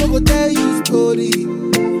 But I don't go tell you story.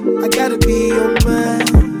 I gotta be your man.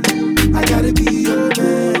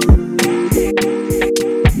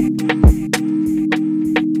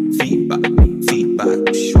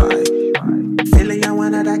 Feedback, shy. Feeling I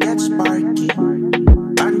wanna that get sparky.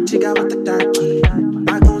 And chica with the darky.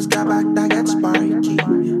 My goons got back that get sparky.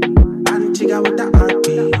 And chica with the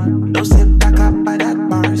RP. Don't sip that cup by that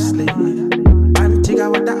parsley. And chica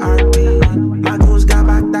with the RP. My goons got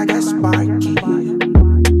back that get sparky.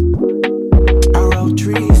 I roll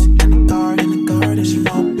trees in the garden. She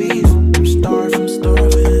want beef. I'm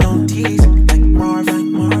starving. Don't tease like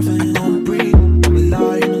Marvin. Don't breathe. I'm a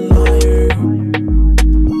liar.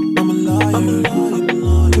 I'm a liar.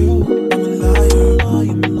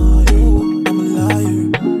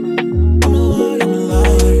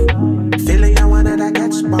 Feeling I wanna that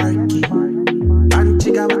get sparky. And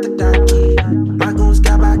chica with the darky. My goons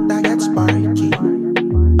got back that get sparky.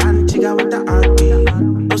 And chica with the RP.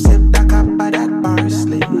 Don't sip that cup by that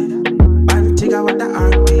parsley. And chica with the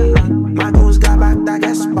RP. My goons got back that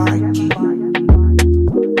get sparky.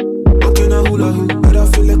 Looking a hula hoop. But I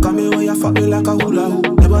feel like I'm when you fuck me like a hula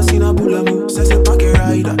hoop. Never seen a bullet move. Says a pocket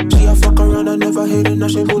rider. She a fuck around and never hit it. Now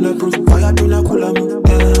she bulletproof. Fire do like hula move.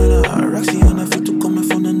 Roxy and I fit to call my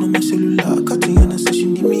phone and on my cellular. Katiana says she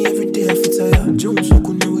need me every day. I fit tired. Jones so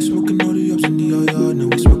cool. Now we smoking all the ups in the IR. Now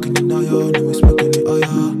we smoking in IR. Now we smoking in IR.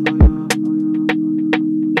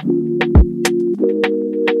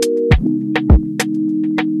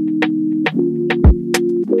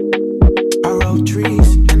 I roll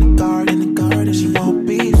trees in the garden. She want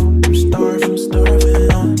beef. I'm starving.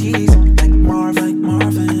 Don't tease like Marvin.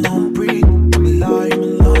 Don't breathe. I'm a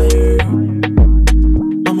liar.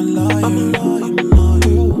 I'm a liar.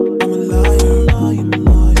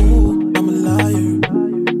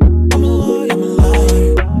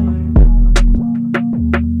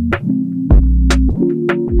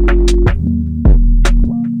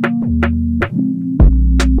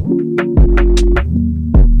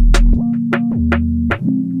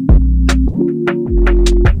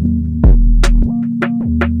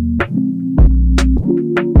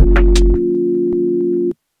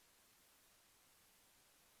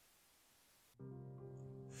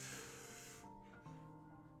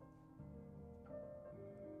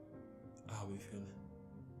 How we feeling?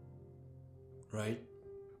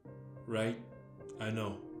 Right? I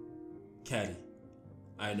know. Kaddy.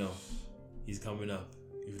 I know. He's coming up.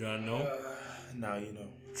 If you don't know, now you know.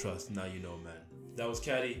 Trust, now you know, man. That was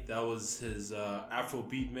Kaddy. That was his Afro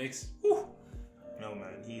beat mix. Woo! No,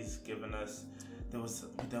 man, he's given us. There was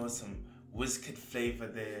some Wizkid flavor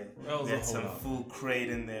there. Well, we had some Full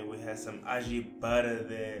Crate in there. We had some Aji Butter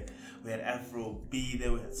there. We had Afro B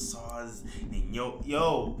there. We had Saz. And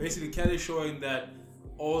yo. Basically, Kaddy showing that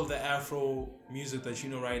all the Afro music that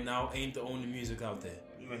you know right now ain't the only music out there.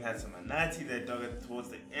 Even had some Anati there, dog, towards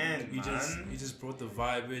the end, He just brought the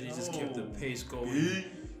vibe in. He just kept the pace going.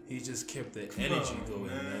 He just kept the energy going,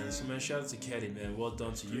 man. So, man, shout out to Kaddy, man. Well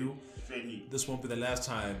done to you. This won't be the last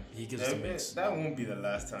time he gives us a mix. That won't be the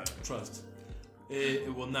last time. Trust.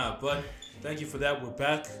 It will not. But thank you for that. We're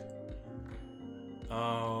back.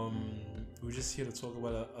 We're just here to talk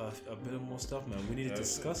about a bit more stuff, man. We need to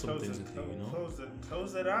discuss some things with you, you know.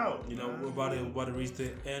 Close it out. You know, we're about to reach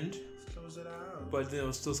the end. Let's close it out. But there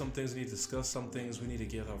are still some things we need to discuss. Some things we need to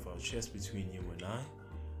get off our chest between you and I.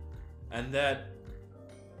 And that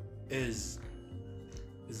is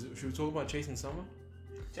should we talk about Chasing Summer?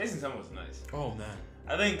 Chasing Summer was nice. Oh man.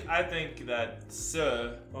 I think that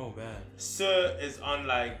Sir. Oh man. Sir is on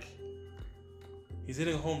like. He's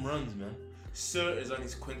hitting home runs, man. Sir is on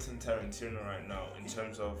his Quentin Tarantino right now in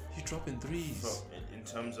terms of. He's dropping threes. In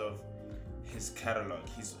terms of his catalog,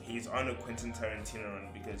 he's on a Quentin Tarantino run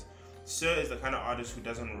because Sir is the kind of artist who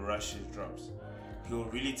doesn't rush his drops. He will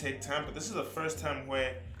really take time, but this is the first time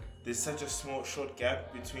where there's such a short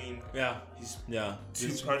gap between his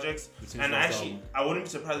two projects. And actually, I wouldn't be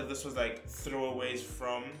surprised if this was like throwaways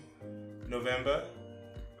from November,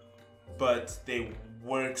 but they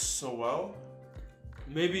work so well.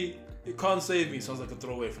 Maybe it Can't Save Me sounds like a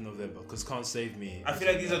throwaway from November because Can't Save Me. I feel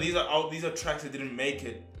like these are tracks that didn't make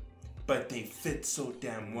it, but they fit so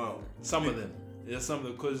damn well. Some of them,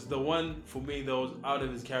 because the one for me that was out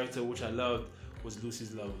of his character, which I loved, was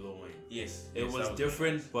Lucy's Love, Lil Wayne. Yes, it was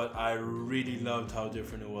different, but I really loved how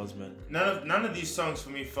different it was, man. None of these songs for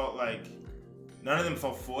me felt like, none of them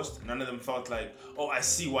felt forced. None of them felt like, oh, I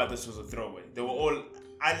see why this was a throwaway. They were all.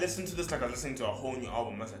 I listened to this like I was listening to a whole new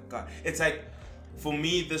album. I was like, God, it's like, for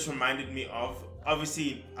me, this reminded me of.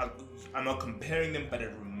 Obviously, I'm not comparing them, but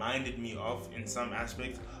it reminded me of, in some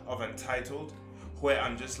aspects, of Untitled, where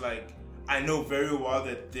I'm just like, I know very well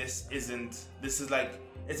that this is like.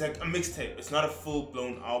 It's like a mixtape. It's not a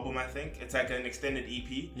full-blown album, I think. It's like an extended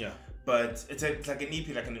EP. Yeah. But it's like an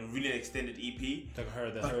EP, like a really extended EP. Like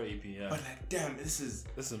her EP, yeah. But like, damn, this is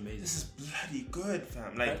amazing. This is bloody good,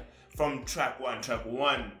 fam. Like, from track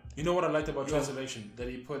one. You know what I liked about Translation? That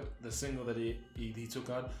he put the single that he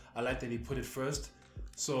took out. I like that he put it first.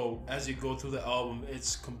 So as you go through the album,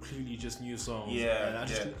 it's completely just new songs. Yeah,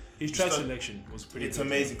 his track selection was pretty. It's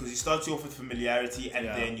amazing because he starts you off with familiarity, and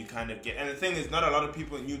then you kind of get. And the thing is, not a lot of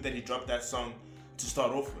people knew that he dropped that song to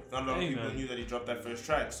start off with. Not a lot of people knew that he dropped that first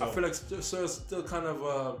track. So I feel like Sir's still kind of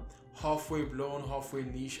a halfway blown, halfway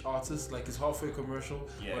niche artist. Like it's halfway commercial,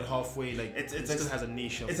 but halfway like it still has a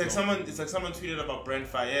niche. It's like someone tweeted about Brent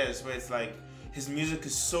Faiyaz, where it's like his music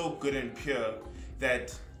is so good and pure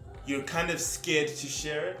that you're kind of scared to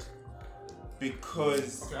share it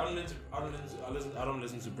because I don't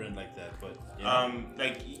listen to Brent like that, but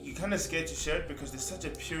like you're kind of scared to share it because there's such a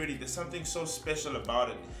purity. There's something so special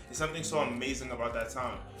about it. There's something so amazing about that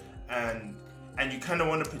sound, and you kind of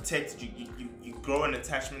want to protect it. You grow an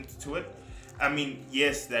attachment to it. I mean,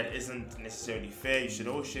 yes, that isn't necessarily fair. You should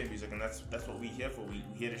always share music, and that's what we're here for. We're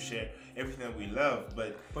here to share everything that we love,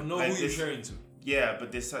 but know like who you're sharing to. Yeah,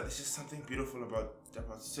 but there's just something beautiful about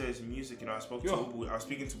Sir's music. You know, I was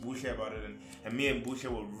speaking to Bushe about it, and me and Bushe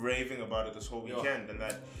were raving about it this whole weekend, and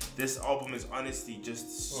that this album is honestly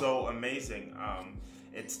just so amazing.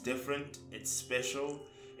 It's different, it's special,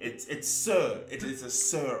 it's Sir. It is a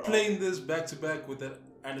Sir. Playing this back to back with that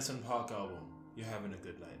Anderson .Paak album, you're having a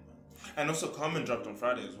good night, man. And also Common dropped on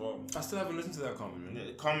Friday as well. I still haven't listened to that Common, man.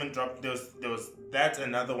 Yeah, Common dropped. There was that's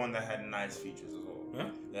another one that had nice features as well. Yeah?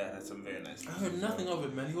 Yeah, that's some very nice features. I heard nothing of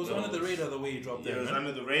it, man. He was under the radar the way he dropped it. Yeah, he was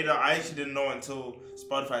under the radar. I actually didn't know until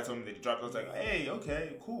Spotify told me that he dropped. I was like, hey,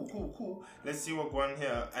 okay, cool. Let's see what's going on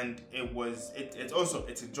here. And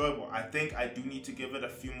it's enjoyable. I think I do need to give it a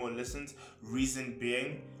few more listens. Reason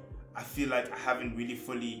being, I feel like I haven't really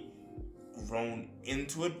fully grown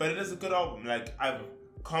into it, but it is a good album. Like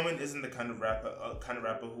Common isn't the kind of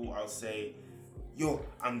rapper who I'll say, yo,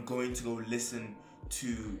 I'm going to go listen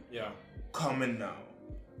to Common now.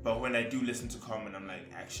 But when I do listen to Common, I'm like,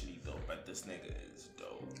 actually though, but this nigga is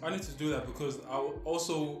dope. I need to do that because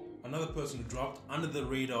another person who dropped under the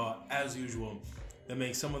radar as usual that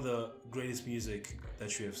makes some of the greatest music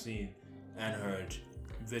that you have seen and heard,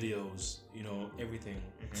 videos, you know, everything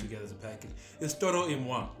together as a package. It's Doro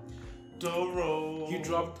Imwa. Doro. He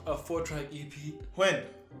dropped a 4-track EP. When?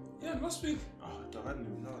 Yeah, last week. Oh, dog, I didn't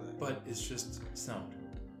even know that. But it's just sound.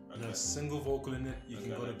 There's a single vocal in it. You can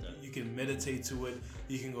go to, you can meditate to it.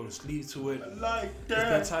 You can go to sleep to it. I like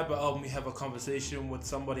that. It's that type of album. You have a conversation with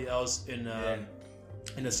somebody else in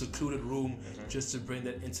a secluded room, just to bring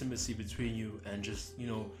that intimacy between you and just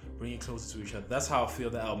bring you closer to each other. That's how I feel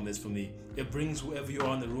the album is for me. It brings whoever you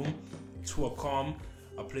are in the room to a calm,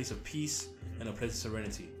 a place of peace, and a place of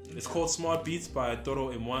serenity. It's called Smart Beats by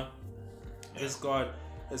Pharoah and Moi. It's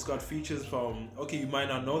got features from. Okay, you might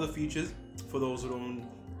not know the features for those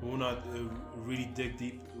who not really dig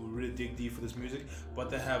deep for this music, but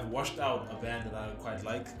they have Washed Out, a band that I quite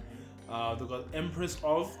like. They got Empress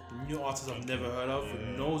of, the new artist I've never heard of,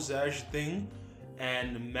 No Zaj Thing,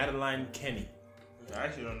 and Madeline Kenny. I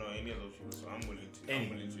actually don't know any of those people, so I'm willing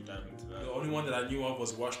to dive into that. The only one that I knew of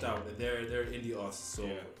was Washed Out. They're indie artists, so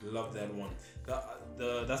love that one.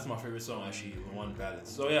 That's my favorite song, actually, the one ballad.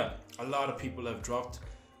 So yeah, a lot of people have dropped.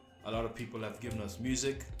 A lot of people have given us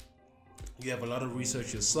music. You have a lot of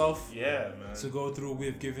research yourself. Yeah, man. To go through.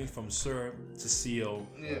 We've given from Sir to CEO,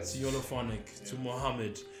 to Yolophonic, to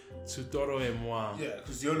Mohammed, to Pharoah and Moi. Yeah,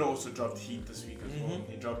 because Yolo also dropped Heat this week as well.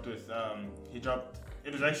 He dropped with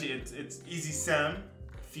it was actually it's Easy Sam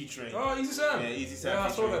featuring. Oh, Easy Sam. Yeah, Easy Sam. Yeah,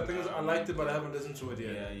 I saw that. I liked it, but I haven't listened to it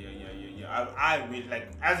yet. Yeah. I really like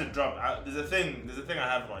as a drop. There's a thing I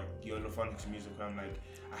have like Yolophonic music where I'm like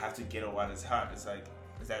I have to get it while it's hot. It's like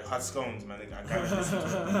hot scones, man. Like, I gotta listen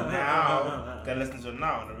to it now. Gotta listen to it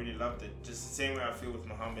now, and I really loved it. Just the same way I feel with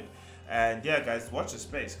Muhammad. And yeah, guys, watch the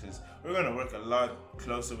space because we're gonna work a lot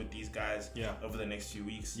closer with these guys over the next few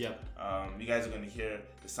weeks. You guys are gonna hear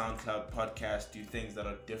the SoundClub podcast do things that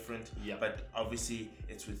are different. But obviously,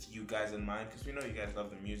 it's with you guys in mind because we know you guys love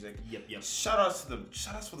the music. Shout outs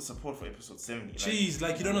for the support for episode 70. Jeez,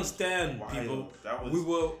 like you don't understand, wild. People.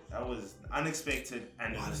 That was unexpected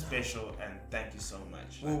and it was special. And thank you so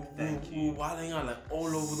much. Thank you. We're wilding out like all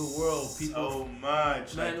over the world. People so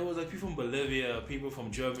much. Man, it was like people from Bolivia, people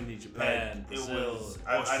from Germany, Japan, Brazil.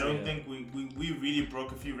 I don't think we really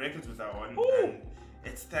broke a few records with that one.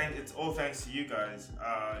 And it's all thanks to you guys.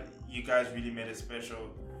 You guys really made it special.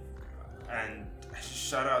 And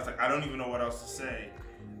shout out. Like I don't even know what else to say.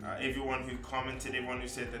 Everyone who commented, everyone who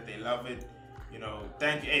said that they love it.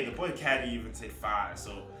 Thank you. Hey, the boy Kaddy even said 5.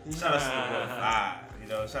 So shout out to the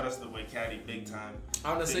boy 5. Shout out to the boy Kaddy, big time.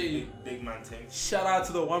 I want to say big man thing. Shout out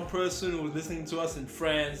to the one person who was listening to us in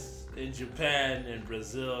France, in Japan, in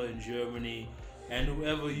Brazil, in Germany, and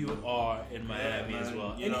whoever you are in Miami as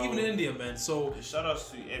well, and even in India, man. So shout outs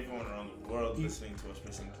to everyone around the world listening to us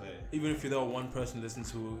missing play. Even if you're the one person listening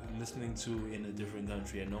to in a different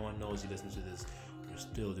country and no one knows you listen to this, we're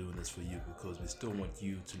still doing this for you because we still want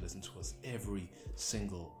you to listen to us every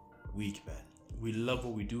single week, man. We love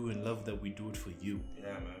what we do and love that we do it for you.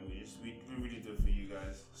 Yeah, man. We really do it for you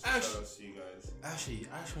guys. So shout outs to you guys. Actually,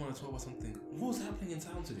 I actually want to talk about something. What was happening in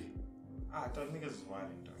town today? I thought niggas was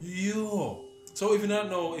wilding down. Yo. So if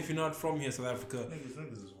you're not from here, South Africa, niggas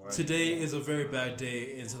is wilding. Today is a very bad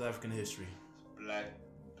day in South African history. Black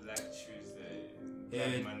Tuesday.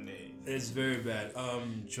 Black Monday. It's very bad.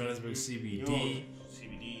 Johannesburg CBD.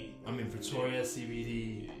 I mean Pretoria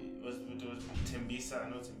CBD. Was Tembisa? I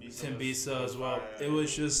know Tembisa. Tembisa as well. It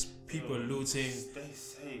was just people looting. Stay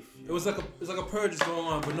safe. It was like a purge going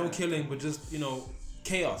on, but no killing, but just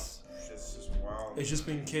chaos. It's just wild. It's just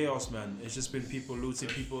been chaos, man. It's just been people looting,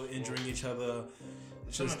 people injuring each other.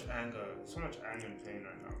 So much anger and pain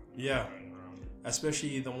right now. Yeah.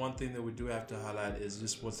 Especially the one thing that we do have to highlight is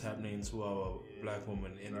just what's happening to our black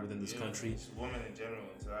women within this country. Women in general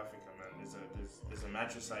in South Africa, man. There's a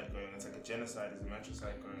matricide going on. It's like a genocide. There's a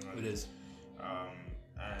matricide going on. It is.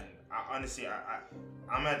 And I, honestly,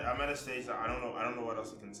 I'm at a stage that I don't know what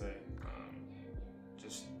else I can say.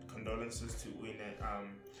 Just condolences to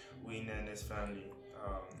Weena and his family.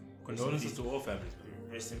 Condolences to all families.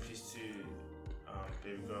 Rest in peace to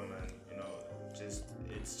baby girl, man.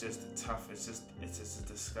 It's just tough. It's just a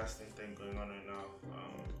disgusting thing going on right now.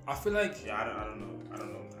 I feel like I don't know.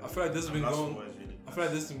 Man. I feel like this has been going. I feel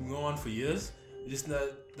like this has been going on for years. Just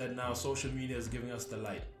that now social media is giving us the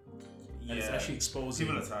light. And it's actually exposing.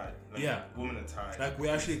 People are tired. Women are tired. Like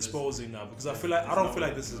we're actually exposing now because I don't feel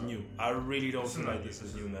like this is new. I really don't feel like this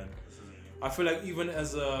is new, man. I feel like even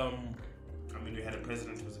as we had a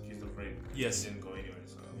president who was accused of rape. Yes. He didn't go anywhere.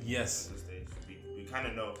 So yes. We kind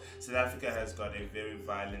of know South Africa has got a very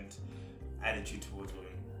violent attitude towards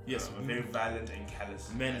women. Yes. A very violent and callous.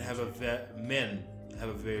 Men have a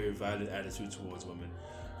very violent attitude towards women.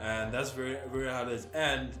 And that's very, very how it is.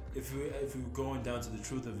 And if we're going down to the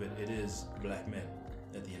truth of it, it is black men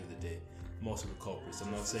at the end of the day. Most of the culprits.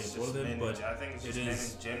 I'm not saying all of them, but I think it's just men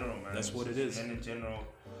in general, man. That's what it is. Men in general,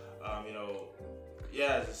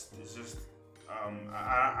 it's just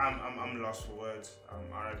I'm lost for words.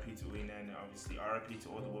 R.I.P. to Wayne, and obviously R.I.P. to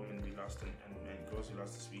all the women we lost and girls we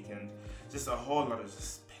lost this weekend. Just a whole lot of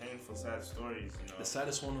just painful, sad stories. You know. The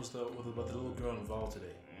saddest one was about the little girl involved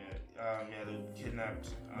today. The kidnapped.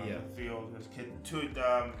 I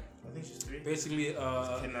think she's 3. Basically,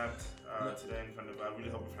 kidnapped today in front of. I really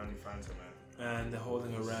hope her family finds her, man. And they're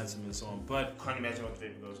holding her ransom and so on. But can't imagine what the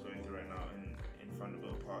baby girl's going through right now in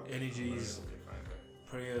Vanderbilt Park. Energies,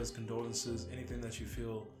 prayers, condolences, anything that you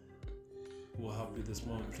feel will help you this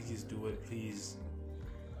moment. Please do it. Please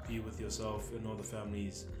be with yourself and all the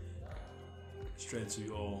families. Strength to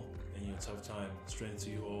you all in your tough time. Strength to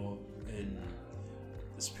you all in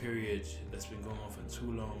this period that's been going on for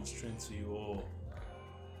too long. Strength to you all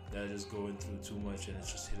that are just going through too much and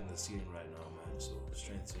it's just hitting the ceiling right now, man. So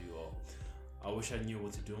strength to you all. I wish I knew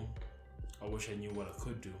what to do. I wish I knew what I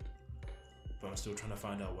could do. But I'm still trying to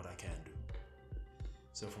find out what I can do.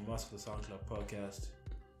 So from us, the SoundClub Podcast,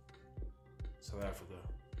 South Africa,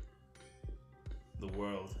 the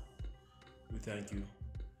world, we thank you.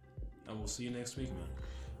 And we'll see you next week, man.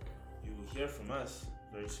 You will hear from us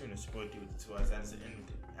very soon. It's your boy D with the 2 eyes as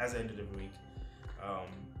the end of the week.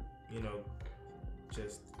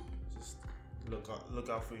 Just look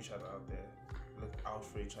out for each other out there. Look out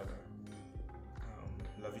for each other.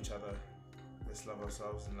 Love each other. Let's love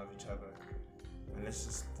ourselves and love each other. And let's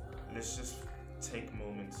just take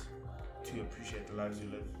moments to appreciate the lives we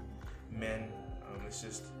live. Men, let's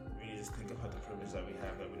just really just think about the privilege that we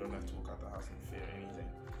have, that we don't have to walk out the house in fear or anything.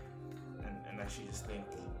 And actually just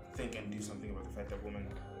think and do something about the fact that women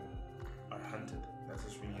are hunted. That's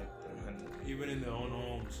just really it. They're hunted. Even in their own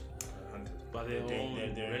homes. They're hunted. By their own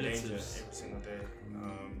they're relatives. in danger every single day.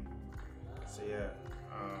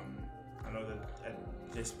 I know that at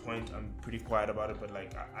this point I'm pretty quiet about it, but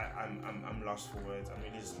like I'm lost for words. I'm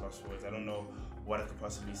really just lost for words. I don't know what I could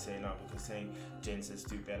possibly say now, because saying Jen says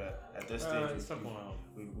do better at this stage,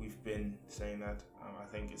 we've been saying that. I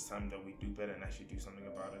think it's time that we do better and actually do something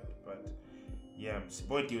about it. But yeah, it's your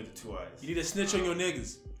boy D with the 2 eyes. You need to snitch on your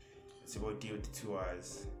niggas. It's your boy D with the 2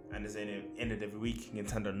 eyes. And it's ended every week.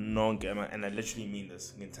 Ngintanda nonke, and I literally mean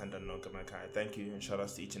this. Ngintanda nonke, my guy. Thank you, and shout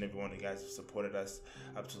outs to each and every one of you guys who supported us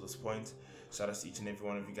up to this point. Shout outs to each and every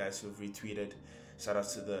one of you guys who have retweeted. Shout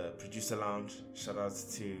outs to the producer lounge. Shout outs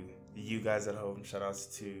to you guys at home. Shout outs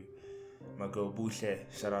to my girl Bushe.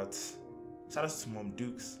 Shout outs to Mom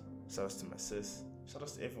Dukes. Shout outs to my sis. Shout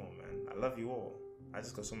outs to everyone, man. I love you all. I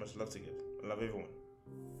just got so much love to give. I love everyone.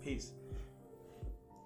 Peace.